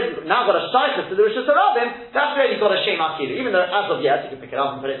Guerrero, it's now got a Shaikhus to the Rosh Hashanah, that's already got a Shem Akira. Even though as of yet you can pick it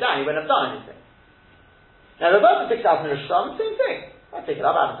up and put it down, you wouldn't have done anything. Now the person picks it up in the Rosh Hashanah, same thing. I pick it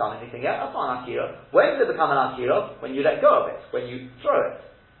up, I haven't done anything yet, that's not an Akira. When does it become an Akira? When you let go of it, when you throw it,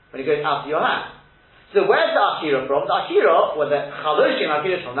 when it goes out of your hand. So where's the Akira from? The Akira, or the Chaloshim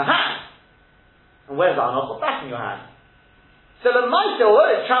Akira is from the hand. And where's the Hanocha? Back in your hand. So the Maisa, although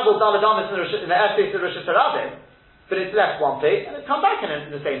it travelled Daled Amos in the airspace of Rosh Hashanah, but it's left one place, and it's come back in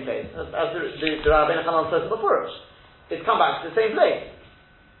the same place, as the Rabbeinu Chananel says in the Purush. It's come back to the same place.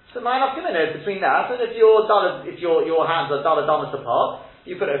 So my enough between that, and if your hands are Daled Amos apart,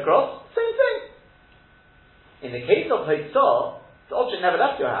 you put it across, same thing. In the case of Hitzah, the object never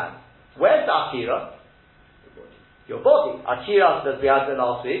left your hand. Where's the Akira? Your body. Akira, as we had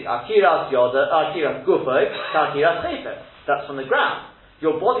last week, Akira's Yoda, Akira's Gufay, Akira's Chayfer. That's from the ground.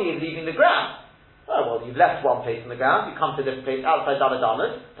 Your body is leaving the ground. Oh, well, you've left one place on the ground, you come to a different place outside Daled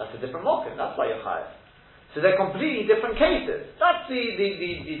Amos, that's a different mokum, that's why you're chayav. So they're completely different cases. That's the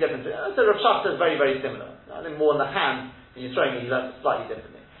difference. So Rav Shach says very, very similar. I think more in the hand, when you're throwing it, you learn slightly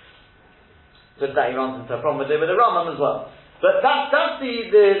differently. So that he runs into a problem with the Rambam as well. But that's the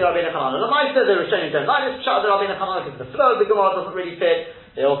Rabbeinu Chananel. The Maisa, the Rishonim don't like this Pshat of the Rabbeinu Chananel because the flow of the Gemara doesn't really fit.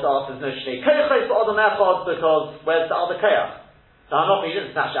 They also ask there's no Shnei Koyachos for Odom Echad because where's the other Koyach? So Hanocha, you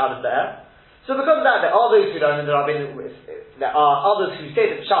didn't snatch it out of there. So because of that, there are those who don't, and there are others who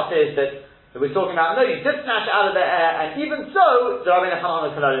say that Pshat is that we're talking about, no, you did snatch it out of the air, and even so, the Rabbeinu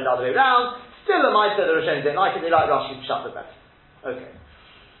Chananel can learn it the other way around. Still, the Maisa, the Rishonim don't like it, they like Rashi Pshat the best. Okay.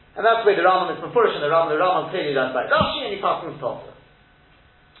 And that's where the Rambam is Mefurish, and the Rambam clearly learns like Rashi, and he passes Tosfos.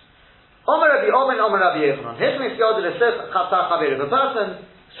 Omer Rabbi Omen, Omer Rabbi Yechanan. If a person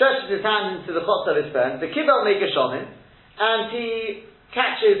stretches his hand into the chotz of his friend, the kibel make a shonin, and he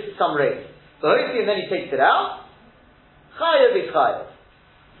catches some rain. And then he takes it out. Chayav is chayav.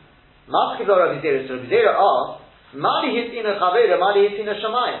 Maskidor Rabbi Zera. So Rabbi Zera asks, Mali hitina chavera, mali hitina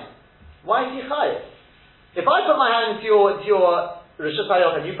shamayim. Why is he chayav? If I put my hand into your Rishus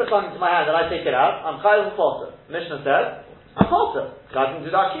Hayach and you put something into my hand and I take it out, I'm chayav potter. Mishnah says, I'm potter. I can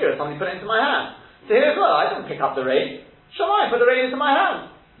do that here. Somebody put it into my hand. So here as well, I didn't pick up the rain. Shamayim put the rain into my hand.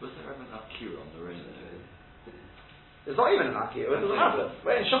 Was there ever an akira on the rain? It's not even an akira. It doesn't matter.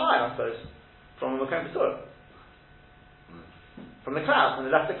 We're in Shamayim, I suppose, from the Makom Pesurah. From the cloud, when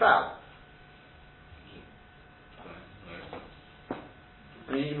they left the cloud.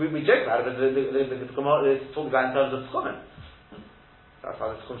 I mean, we joke about it, but the Gemara is talking about in terms of tchumen. That's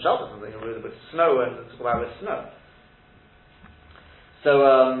how the tchum shelter something with snow and talk about with snow. So,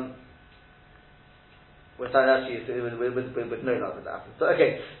 with that actually with no love with that. So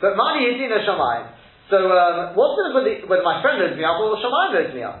okay, but Mani Yedina Shamayim. So what's it whether my friend loads me up or Shamayim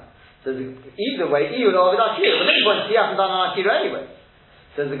loads me up? So either way, even though with Akira, but then point he hasn't done an Akira anyway.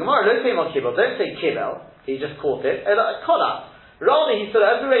 So the Gemara, don't say Kibel, don't say Kibel, he just caught it. Kolat. Rather, he sort of,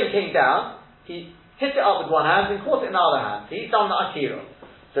 as the rain came down, he hit it up with one hand and caught it in the other hand. So he's done the Akira.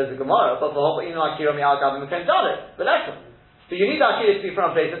 Says the Gemara, but for Akira mi al gavim mekan dalit. But excellent. So you need the Akira to be from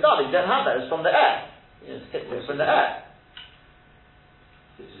a place of dalit. You don't have that. It's from the air. You just hit it from the air.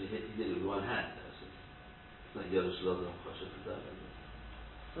 So he did it with one hand. It's like the other Shalom Choshev for that.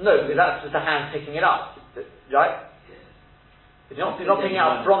 No, because that's just the hand picking it up, right? Yeah. You're not picking it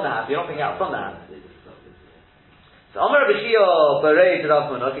up from the hand. You're not picking it up from the hand. So Amar B'Chio Berei Rav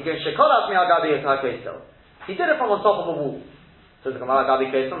Huna Kikin Shekolat Mi Agabi Yitzhak Beisel. He did it from on top of a wall. So the Gemara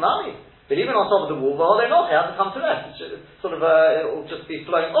Agabi Beisel Nami. But even on top of the wall, well, they're not. It hasn't come to rest. It sort of it will just be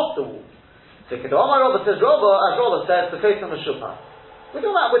flowing off the wall. So Amar Rabba says as Rabba says the Kosam Meshupah. We're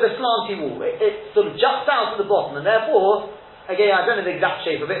talking about with a slanty wall. It sort of juts out to the bottom, and therefore. Again, I don't know the exact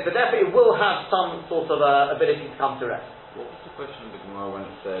shape of it, but therefore it will have some sort of ability to come to rest. What was the question of the Gemara when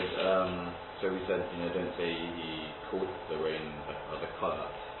it said, so we said, don't say he caught the rain of the kolat,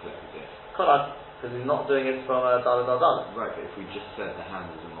 Kolat, because he's not doing it from Dala. Right, but if we just said the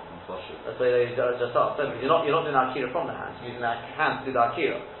hand is a Mokum Foshu. That's why they just asked. You're not doing Akira from the hand, you're using the hand to do the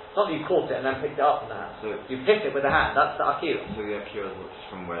Akira. It's not that you caught it and then picked it up from the hand. So you picked it with the hand, that's the Akira. So the Akira is just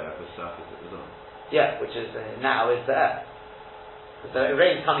from where the surface it was on? Yeah, which is now is the air. So the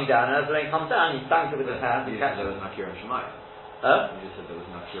rain's coming down, and as the rain comes down, he bangs it with his hand. You said there was an Akira in Shemayim. Huh? You just said there was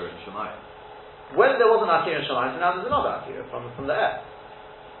an Akira in Shemayim. Whether there was an Akira in Shemayim, so now there's another Akira from the air.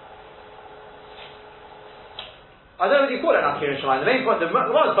 I don't know whether you call it an Akira in Shemayim. The main point,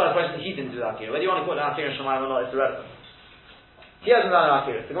 one of the first points is he didn't do the Akira. Whether you want to call it an Akira in Shemayim or not, it's irrelevant. He hasn't done an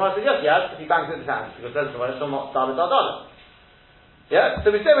Akira. The Gemara says yes, he has, because he bangs it with his hand, because there's it's still not Dala. Yeah?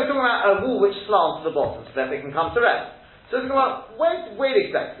 So we say we're talking about a wall which slants to the bottom, so that it can come to rest. So it's going to wait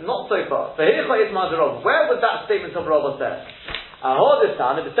exact, not so far. So here's what is Mazarov. Where would that statement of Rabbah say? I heard this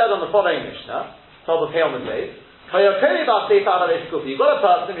time, it was said on the following Mishnah, Top of Hayom days. You've got a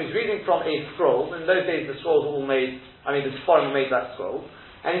person who's reading from a scroll. In those days the scrolls were all made, the foreign were made that scroll.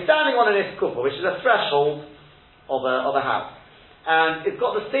 And he's standing on an iskufa, which is a threshold of a house. And it's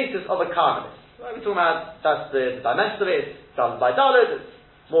got the status of a carmelis. Right, we're talking about, that's the dimension of it, it's done by dollars, it's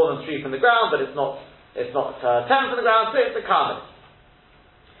more than 3 from the ground, but it's not 10 from the ground, so it's a carmelis.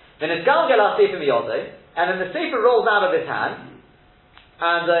 Then it's galgel ha-sefer miyodeh, and then the sefer rolls out of his hand,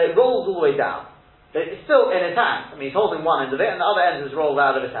 and it rolls all the way down. But it's still in his hand. He's holding one end of it, and the other end is rolled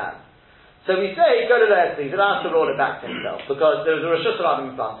out of his hand. So we say, go to the Hetzli, he's allowed to roll it back to himself, because there is a Rosh Hashanah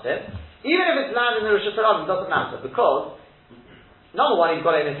in front of him. Even if it's landing in the Rosh Hashanah, it doesn't matter, because, number one, he's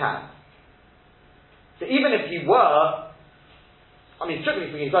got it in his hand. So even if he were, strictly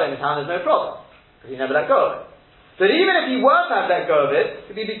speaking, he's got it in his hand, there's no problem, because he never let go of it. But even if he were to have let go of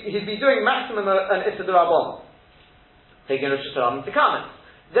it, he'd be doing maximum an Issa D'Rabbanan, taking Rosh Hashanah to come in.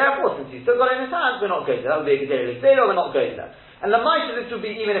 Therefore, since he's still got it in his hands, we're not going to that. That would be a Gedei L'Gzeira, we're not going to that. And the might of this would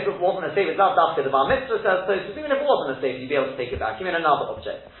be, even if it wasn't a safe, it's not after the Bar Mitzvah says so, even if it wasn't a safe, you'd be able to take it back, even another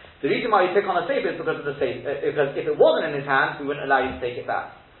object. The reason why you take on a safe is because of the safe, because if it wasn't in his hands, we wouldn't allow you to take it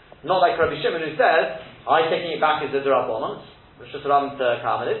back. Not like Rabbi Shimon who says, taking it back is a D'Rabbanan, Rosh Hashanah to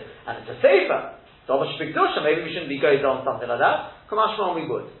Carmelis, and it's a safer. So maybe we shouldn't be going on something like that. Kamashmon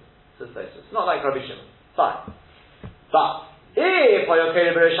we would. So it's not like Rabbi Shimon. Fine. But if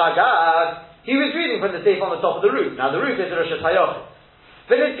he was reading from the safe on the top of the roof. Now the roof is a Rosh Hashanah.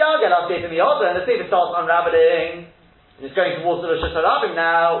 But it's Galgal safe in the other, and the safe starts unraveling, and it's going towards the Rosh Hashanah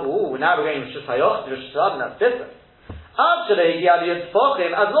now. Now we're going to Rosh Hashanah, that's different. As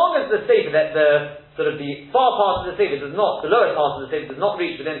long as the safe, the sort of the far part of the safe does not, the lower part of the safe does not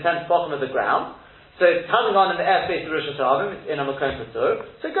reach within 10 tefachim of the ground. So So it hasn't gone in the airspace of Rosh Hashanah, it's in a Makom Patur.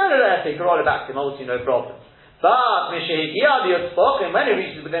 So go to the airspace, roll it back to him, obviously no problem. But and when it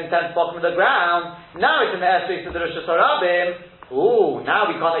reaches within 10 spokim of the ground, now it's in the airspace of the Rosh Hashanah. Ooh,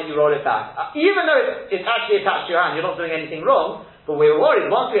 now we can't let you roll it back. Even though it's actually attached to your hand, you're not doing anything wrong, but we're worried,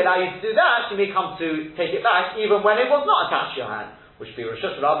 once we allow you to do that, you may come to take it back even when it was not attached to your hand, which would be Rosh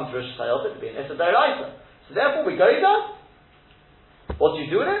Hashanah to Rosh Hashanah, it would be an Issa D'Oraisa. So therefore we go there. What do you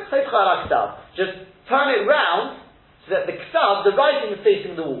do with it? Just turn it round so that the ksav, the writing is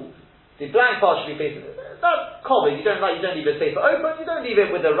facing the wall. The blank part should be facing it. That's covered. You don't leave it paper open. You don't leave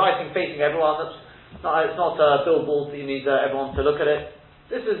it with the writing facing everyone. It's not billboards that you need everyone to look at it.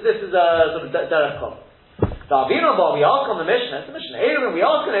 This is sort of derech cover. We ask on the Mishnah. It's the Mishnah. We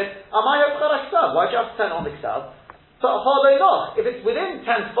ask on it. Why do you have to turn on the ksav? So if it's within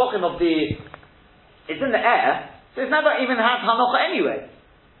 10 spokim of it's in the air. So it's never even had hanocha anyway.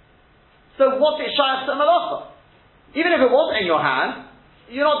 So what's it shayach to malacha? Even if it wasn't in your hand,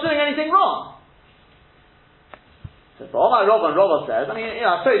 you're not doing anything wrong. So Omar Rava says,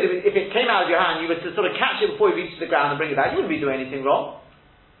 I suppose if it came out of your hand, you were to sort of catch it before you reach the ground and bring it back, you wouldn't be doing anything wrong.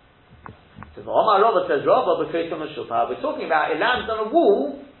 So Omar Rava says, we're talking about it lands on a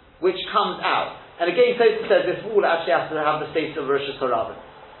wall which comes out. And again, Tosfos says this wall actually has to have the status of Rosh Hashanah.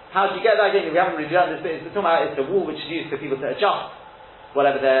 How do you get that? Again, we haven't really done this, but it's a wall which is used for people to adjust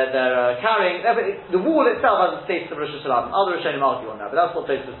whatever they're carrying. The wall itself has a status of Rosh Hashanah. Other Rishonim argue on that, but that's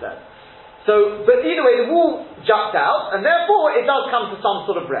what Tosfos says. So, but either way, the wall juts out, and therefore it does come to some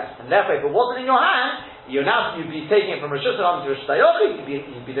sort of rest. And therefore, if it wasn't in your hand, you'd be taking it from Rosh Hashanah to Rosh Hashanah,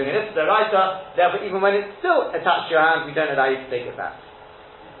 you'd be doing it to the Raisa. Therefore, even when it's still attached to your hand, we don't allow you to take it back.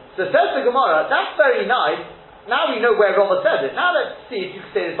 So says the Gemara, that's very nice. Now we know where Rava says it. Now let's see if you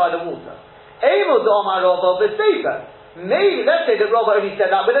can say this by the water. Maybe, let's say that Rava only said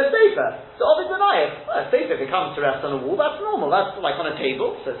that with a sefer. So obviously deny it. Well, a sefer, if it comes to rest on a wall, that's normal. That's like on a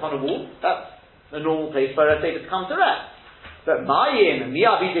table, so it's on a wall. That's a normal place for a sefer to come to rest. But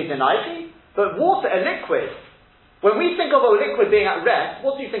but water, a liquid. When we think of a liquid being at rest,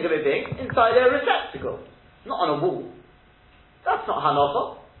 what do you think of it being? Inside a receptacle. Not on a wall. That's not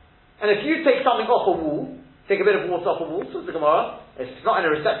hanocha. And if you take something off a wall, take a bit of water off a wall, says the Gemara, if it's not in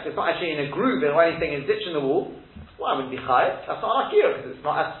a receptacle, it's not actually in a groove or anything, is ditching the wall, well, I wouldn't be chayav. That's not akira, because it's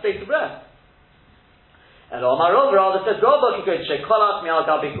not at a state of rest. And Omar rather says, okay,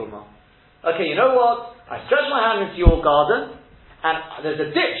 you know what? I stretch my hand into your garden, and there's a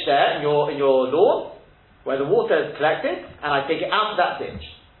ditch there in your lawn, where the water is collected, and I take it out of that ditch.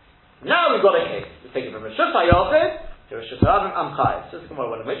 Now we've got a case. We take it from Rosh Hashanah to Rosh Hashanah, I'm chayav. So the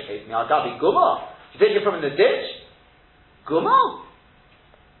Gemara, well, in which case, mi'al-gabi guma. You take it from in the ditch? Guma?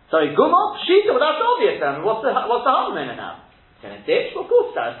 Sorry, Guma? Shita? Well, that's obvious then. What's the harm in it now? It's in a ditch? Well, of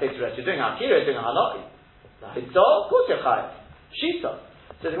course that's takes rest. You're doing Akira, you're doing Hanoi. Of course you're Chayav. Shita.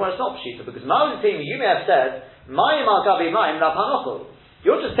 So it's not Shita, because Ma'am is saying, you may have said, Mayim al-Gabi Mayim Rav Hanochel.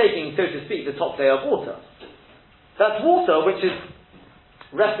 You're just taking, so to speak, the top layer of water. That's water which is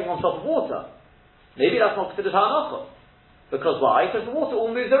resting on top of water. Maybe that's not considered Hanochel. Because why? Because the water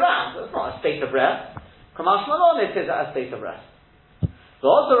all moves around. So it's not a state of rest. Kamash Malon, it is a state of rest. So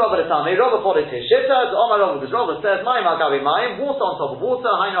also Rabbi Tami, Rabbi followed his shitta, so Omar Rabbi, because Rabbi says, Mayim al-Gabi Mayim, water on top of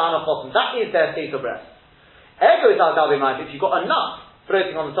water, Hainu Hanachosim. That is their state of rest. Ego is al-Gabi Mayim, if you've got a nut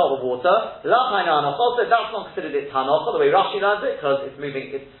floating on the top of water, Lav Hainu Hanachosim, that's not considered its Hanocha, the way Rashi learns it, because it's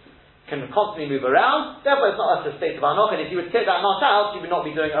moving, it can constantly move around, therefore it's not a state of Hanocha, and if you would take that nut out, you would not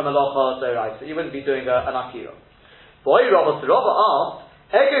be doing a Malacha, so right, so you wouldn't be doing an Akira. Boy, Rabbi asked,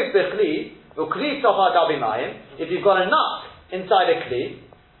 Egos bechli, ukli sofa gabi mayim. If you've got a nut inside a kli,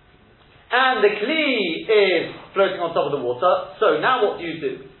 and the kli is floating on top of the water, so now what do you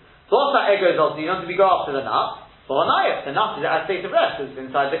do? So what's that egos of? You don't have to go after the nut. The nut is at a state of rest, it's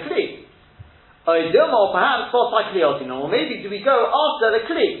inside the kli. Or perhaps or maybe do we go after the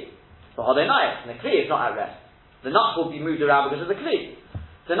kli? And the kli is not at rest. The nut will be moved around because of the kli.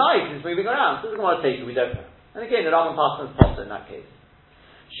 The knife is moving around, so it's going to take it, we don't know. And again, the Rambam Passan's potter in that case.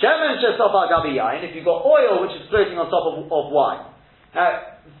 Shemen shesofa gabi yain, if you've got oil which is floating on top of wine.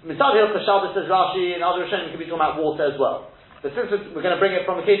 Now, Mitzad Hilchah Shabbos says Rashi, and other Rishonim could be talking about water as well. But since we're going to bring it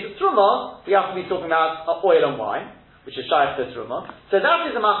from the case of Truma, we have to be talking about oil and wine, which is Shaykh to Truma. So that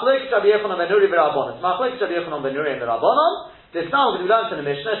is a Machlokes Rabbi Yochanan ben Nuri v'Rabbanan. It's Machlokes Rabbi Yochanan ben Nuri and the Rabbanan. This now we learned in the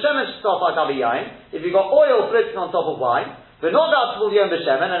Mishnah, Shemen shesofa gabi yain, if you've got oil floating on top of wine, but not that full yom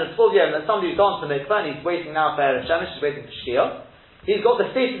b'shemen, and it's full yom that somebody who's gone to the mikveh and he's waiting now for Erev Shemesh, he's waiting for Shkia. He's got the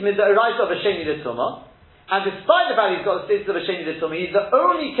status of Midairaisa of a Sheni D'Tumah, and despite the fact he's got the status of a Sheni D'Tumah, he's the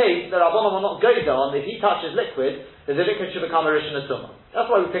only case that Rabbanan will not go on. If he touches liquid, then the liquid should become a Rishon D'Tumah. That's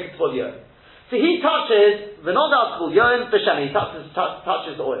why we pick it full yom. So he touches the non-alcohol yoin b'shem. He touches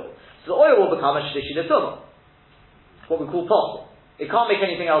the oil. So the oil will become a shlishi l'tumah, what we call possible. It can't make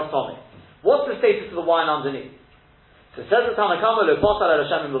anything else from it. What's the status of the wine underneath? So it says the Tanna Kama lo posal el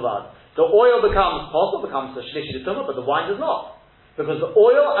Hashem b'vad. The oil becomes possible, becomes a shlishi l'tumah, but the wine does not, because the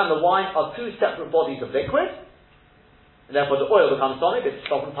oil and the wine are two separate bodies of liquid, and therefore the oil becomes tonic. It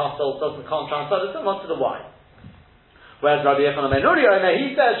can't transfer the tumah to the wine. Whereas Rabbi Yochanan ben Nuri,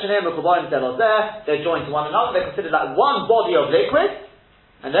 he says, they're joined to one another, they're considered like one body of liquid,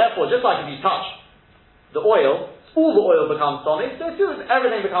 and therefore, just like if you touch the oil, all the oil becomes tonic, so as soon as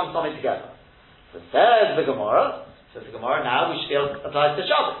everything becomes tonic together. So says the Gemara, now we should be able to apply it to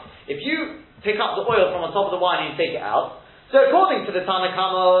Shabbos. If you pick up the oil from on top of the wine and you take it out, so according to the Tanna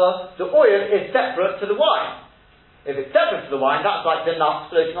Kama, the oil is separate to the wine. If it's separate to the wine, that's like the nuts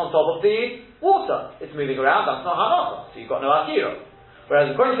floating on top of the water. It's moving around, that's not hanacha. So you've got no akira. Whereas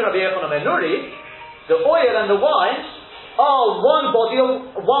according to Rabbi Yochanan ben Nuri, the oil and the wine are one body of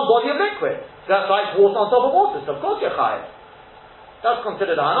liquid. So that's like water on top of water. So of course you're chayav. That's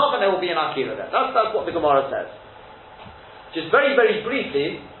considered a hanacha, and there will be an akira there. That's what the Gemara says. Just very, very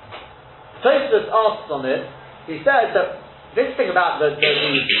briefly, Tosfos asks on this. He says that this thing about the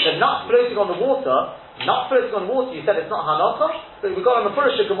nuts floating on the water. Not floating on water, you said it's not hanacha, but we've got on the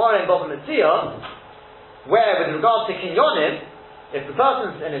Purusha Gemara in Bava Metzia, where with regard to kinyonim, if the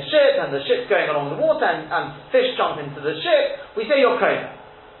person's in a ship and the ship's going along the water and fish jump into the ship, we say you're kona.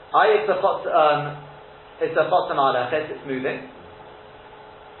 It's a chotzam alechet, it's moving.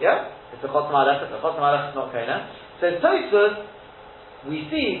 Yeah? It's a chotzam alechet, the chotzam alechet is not kona. So in Tosfos, we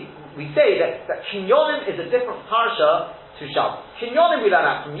say that kinyonim is a different parsha to Shabbos. Kinyonim we learn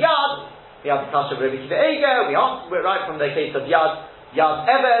out from Yad. We have the kasha of Rabbi Kiva Eiger, we answer it right from the case of Yad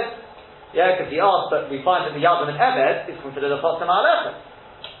Eved, because he asked, but we find that the Yad and Eved is considered a chotzam alechet.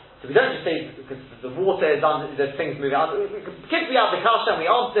 So we don't just say, because the water is under, there's things moving out. Because we have the kasha and we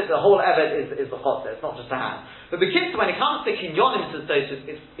answered, the whole Eved is the chotzam, it's not just a hand. But because when it comes to kinyonim,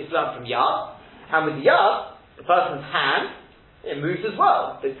 it's learned from Yad, and with Yad, the person's hand, it moves as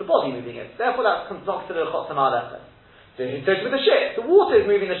well. It's the body moving it. Therefore that's not considered a chotzam alechet. So with the ship, the water is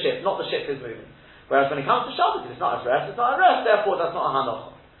moving the ship, not the ship is moving. Whereas when it comes to Shabbos, it's not a rest, therefore that's not a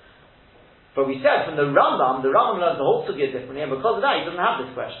hanacha. But we said from the Rambam learns the whole sugya differently, and because of that he doesn't have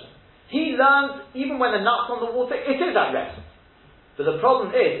this question. He learns, even when the nut's on the water, it is at rest. But the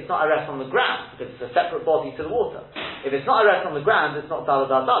problem is, it's not at rest on the ground, because it's a separate body to the water. If it's not at rest on the ground, it's not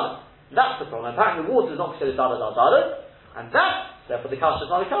dalad dalad. That's the problem. Apparently the water is not considered dalad dalad, and therefore the kasha is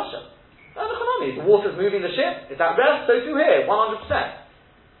not a kasha. The water's moving the ship, it's at rest, so too here,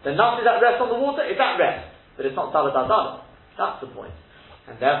 100%. The nut is at rest on the water, it's at rest. But it's not dalad dalad. That's the point.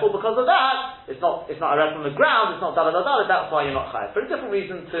 And therefore, because of that, it's not at rest on the ground, it's not dalad dalad, that's why you're not chayav. For a different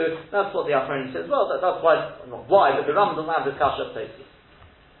reason too, that's what the Achronim says as well, that's why, not why, but the Rambam doesn't have this kasha of Tosfos.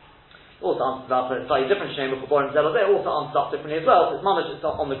 Also answers up in a slightly different shame, but Borim Zelazeh also answers up differently as well, so it's mamish, it's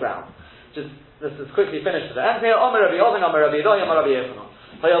not on the ground. Just, let's just quickly finish with the end here. Omer Rabbi Yochanan, Omer Rabbi Yehuda, Omer Rabbi Yochanan.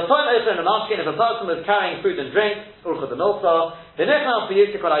 If a person was carrying food and drink, and he's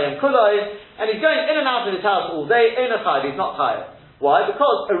going in and out of his house all day, he's not chayav. Why?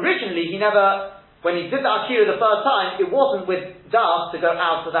 Because originally when he did the akira the first time, it wasn't with das to go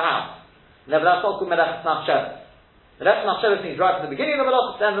out of the house. Never, that's not called melechas nafsheves. Melechas nafsheves means right at the beginning of the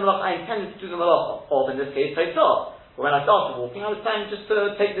malacha, then the malacha, I intended to do the malacha, or in this case, Tosfos. But when I started walking, I was planning just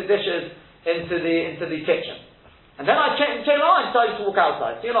to take the dishes into the kitchen. And then I changed my mind, decided to walk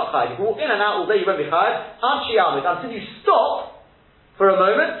outside. So you're not chayav. You can walk in and out all day, you won't be chayav. Until you stop for a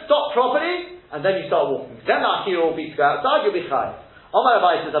moment, stop properly, and then you start walking. Then the akira will be to go outside, you'll be chayav. Omar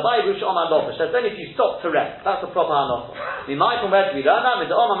Abai says, Abai Rusha Omar Lofish says, then if you stop to rest, that's a proper hanacha. We might from where do we learn that? With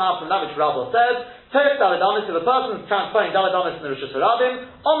the Omar Mal from that which Rabbah says, Teres Daladamis, if a person's transferring Daladamis in the Rosh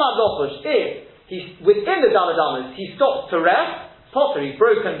Hashanah, Omar Lofish, if he's within the Daladamis, he stops to rest, possibly he's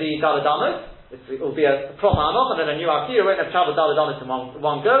broken the Daladamis, it will be a proper hanoch, and then a new akira won't have traveled daladamis in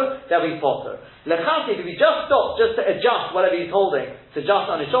one go, there'll be potter. Lechasi, if he just stops, just to adjust whatever he's holding, to adjust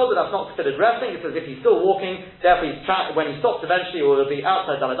on his shoulder, that's not considered resting, it's as if he's still walking, therefore when he stops eventually, it will be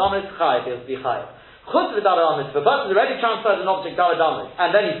outside daladamis, chayiv, he'll be chayiv. Chutz the daladamis, if a person's already transferred an object daladamis,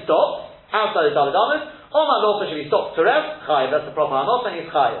 and then he stops, outside the daladamis, Omar Lofish, if he stops to rest, chayiv, that's the proper hanoch, and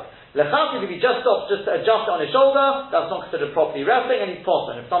he's chayiv. Lechasi, if he just stops just to adjust it on his shoulder, that's not considered properly resting, and he's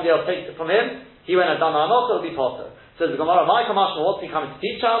potter. And if somebody else takes it from him, he went and done hanoch, it'll be potter. Says the Gemara, my Kamashma, what's he coming to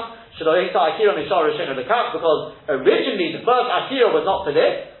teach us? Should I akira mishar rishon of the cup? Because originally the first akira was not for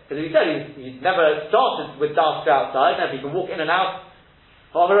this, because he said he never started with das outside, and if he can walk in and out,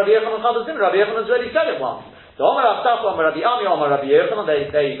 Rabbi Yochanan has already said it once. So Omer Rav Safra, Omer Rabbi Ami, Omer Rabbi Yochanan, there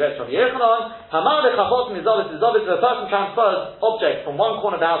you go, it's Rabbi Yochanan. Hamar lechachot mizavis, if a person transfers objects from one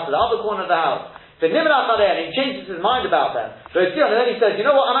corner of the house to the other corner of the house, so Nimrach and he changes his mind about them. And then he says, you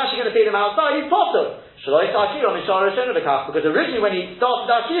know what, I'm actually going to feed him outside, he's possible. Because originally when he started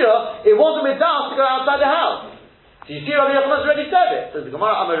Akira, it wasn't with das to go outside the house. So you see Rabbi Yochanan's already said it. So the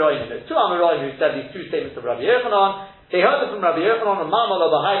Gemara Amoraim, there's two Amoraim who said these two statements of Rabbi Yochanan. They heard it from Rabbi Yochanan,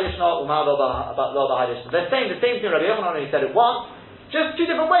 they're saying the same thing Rabbi Yochanan, and he said it once. Just two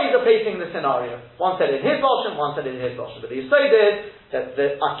different ways of facing the scenario. One said in his Lashon, one said in his Lashon. But the Yisod is that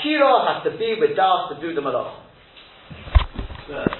the Akira has to be with das to do the malach.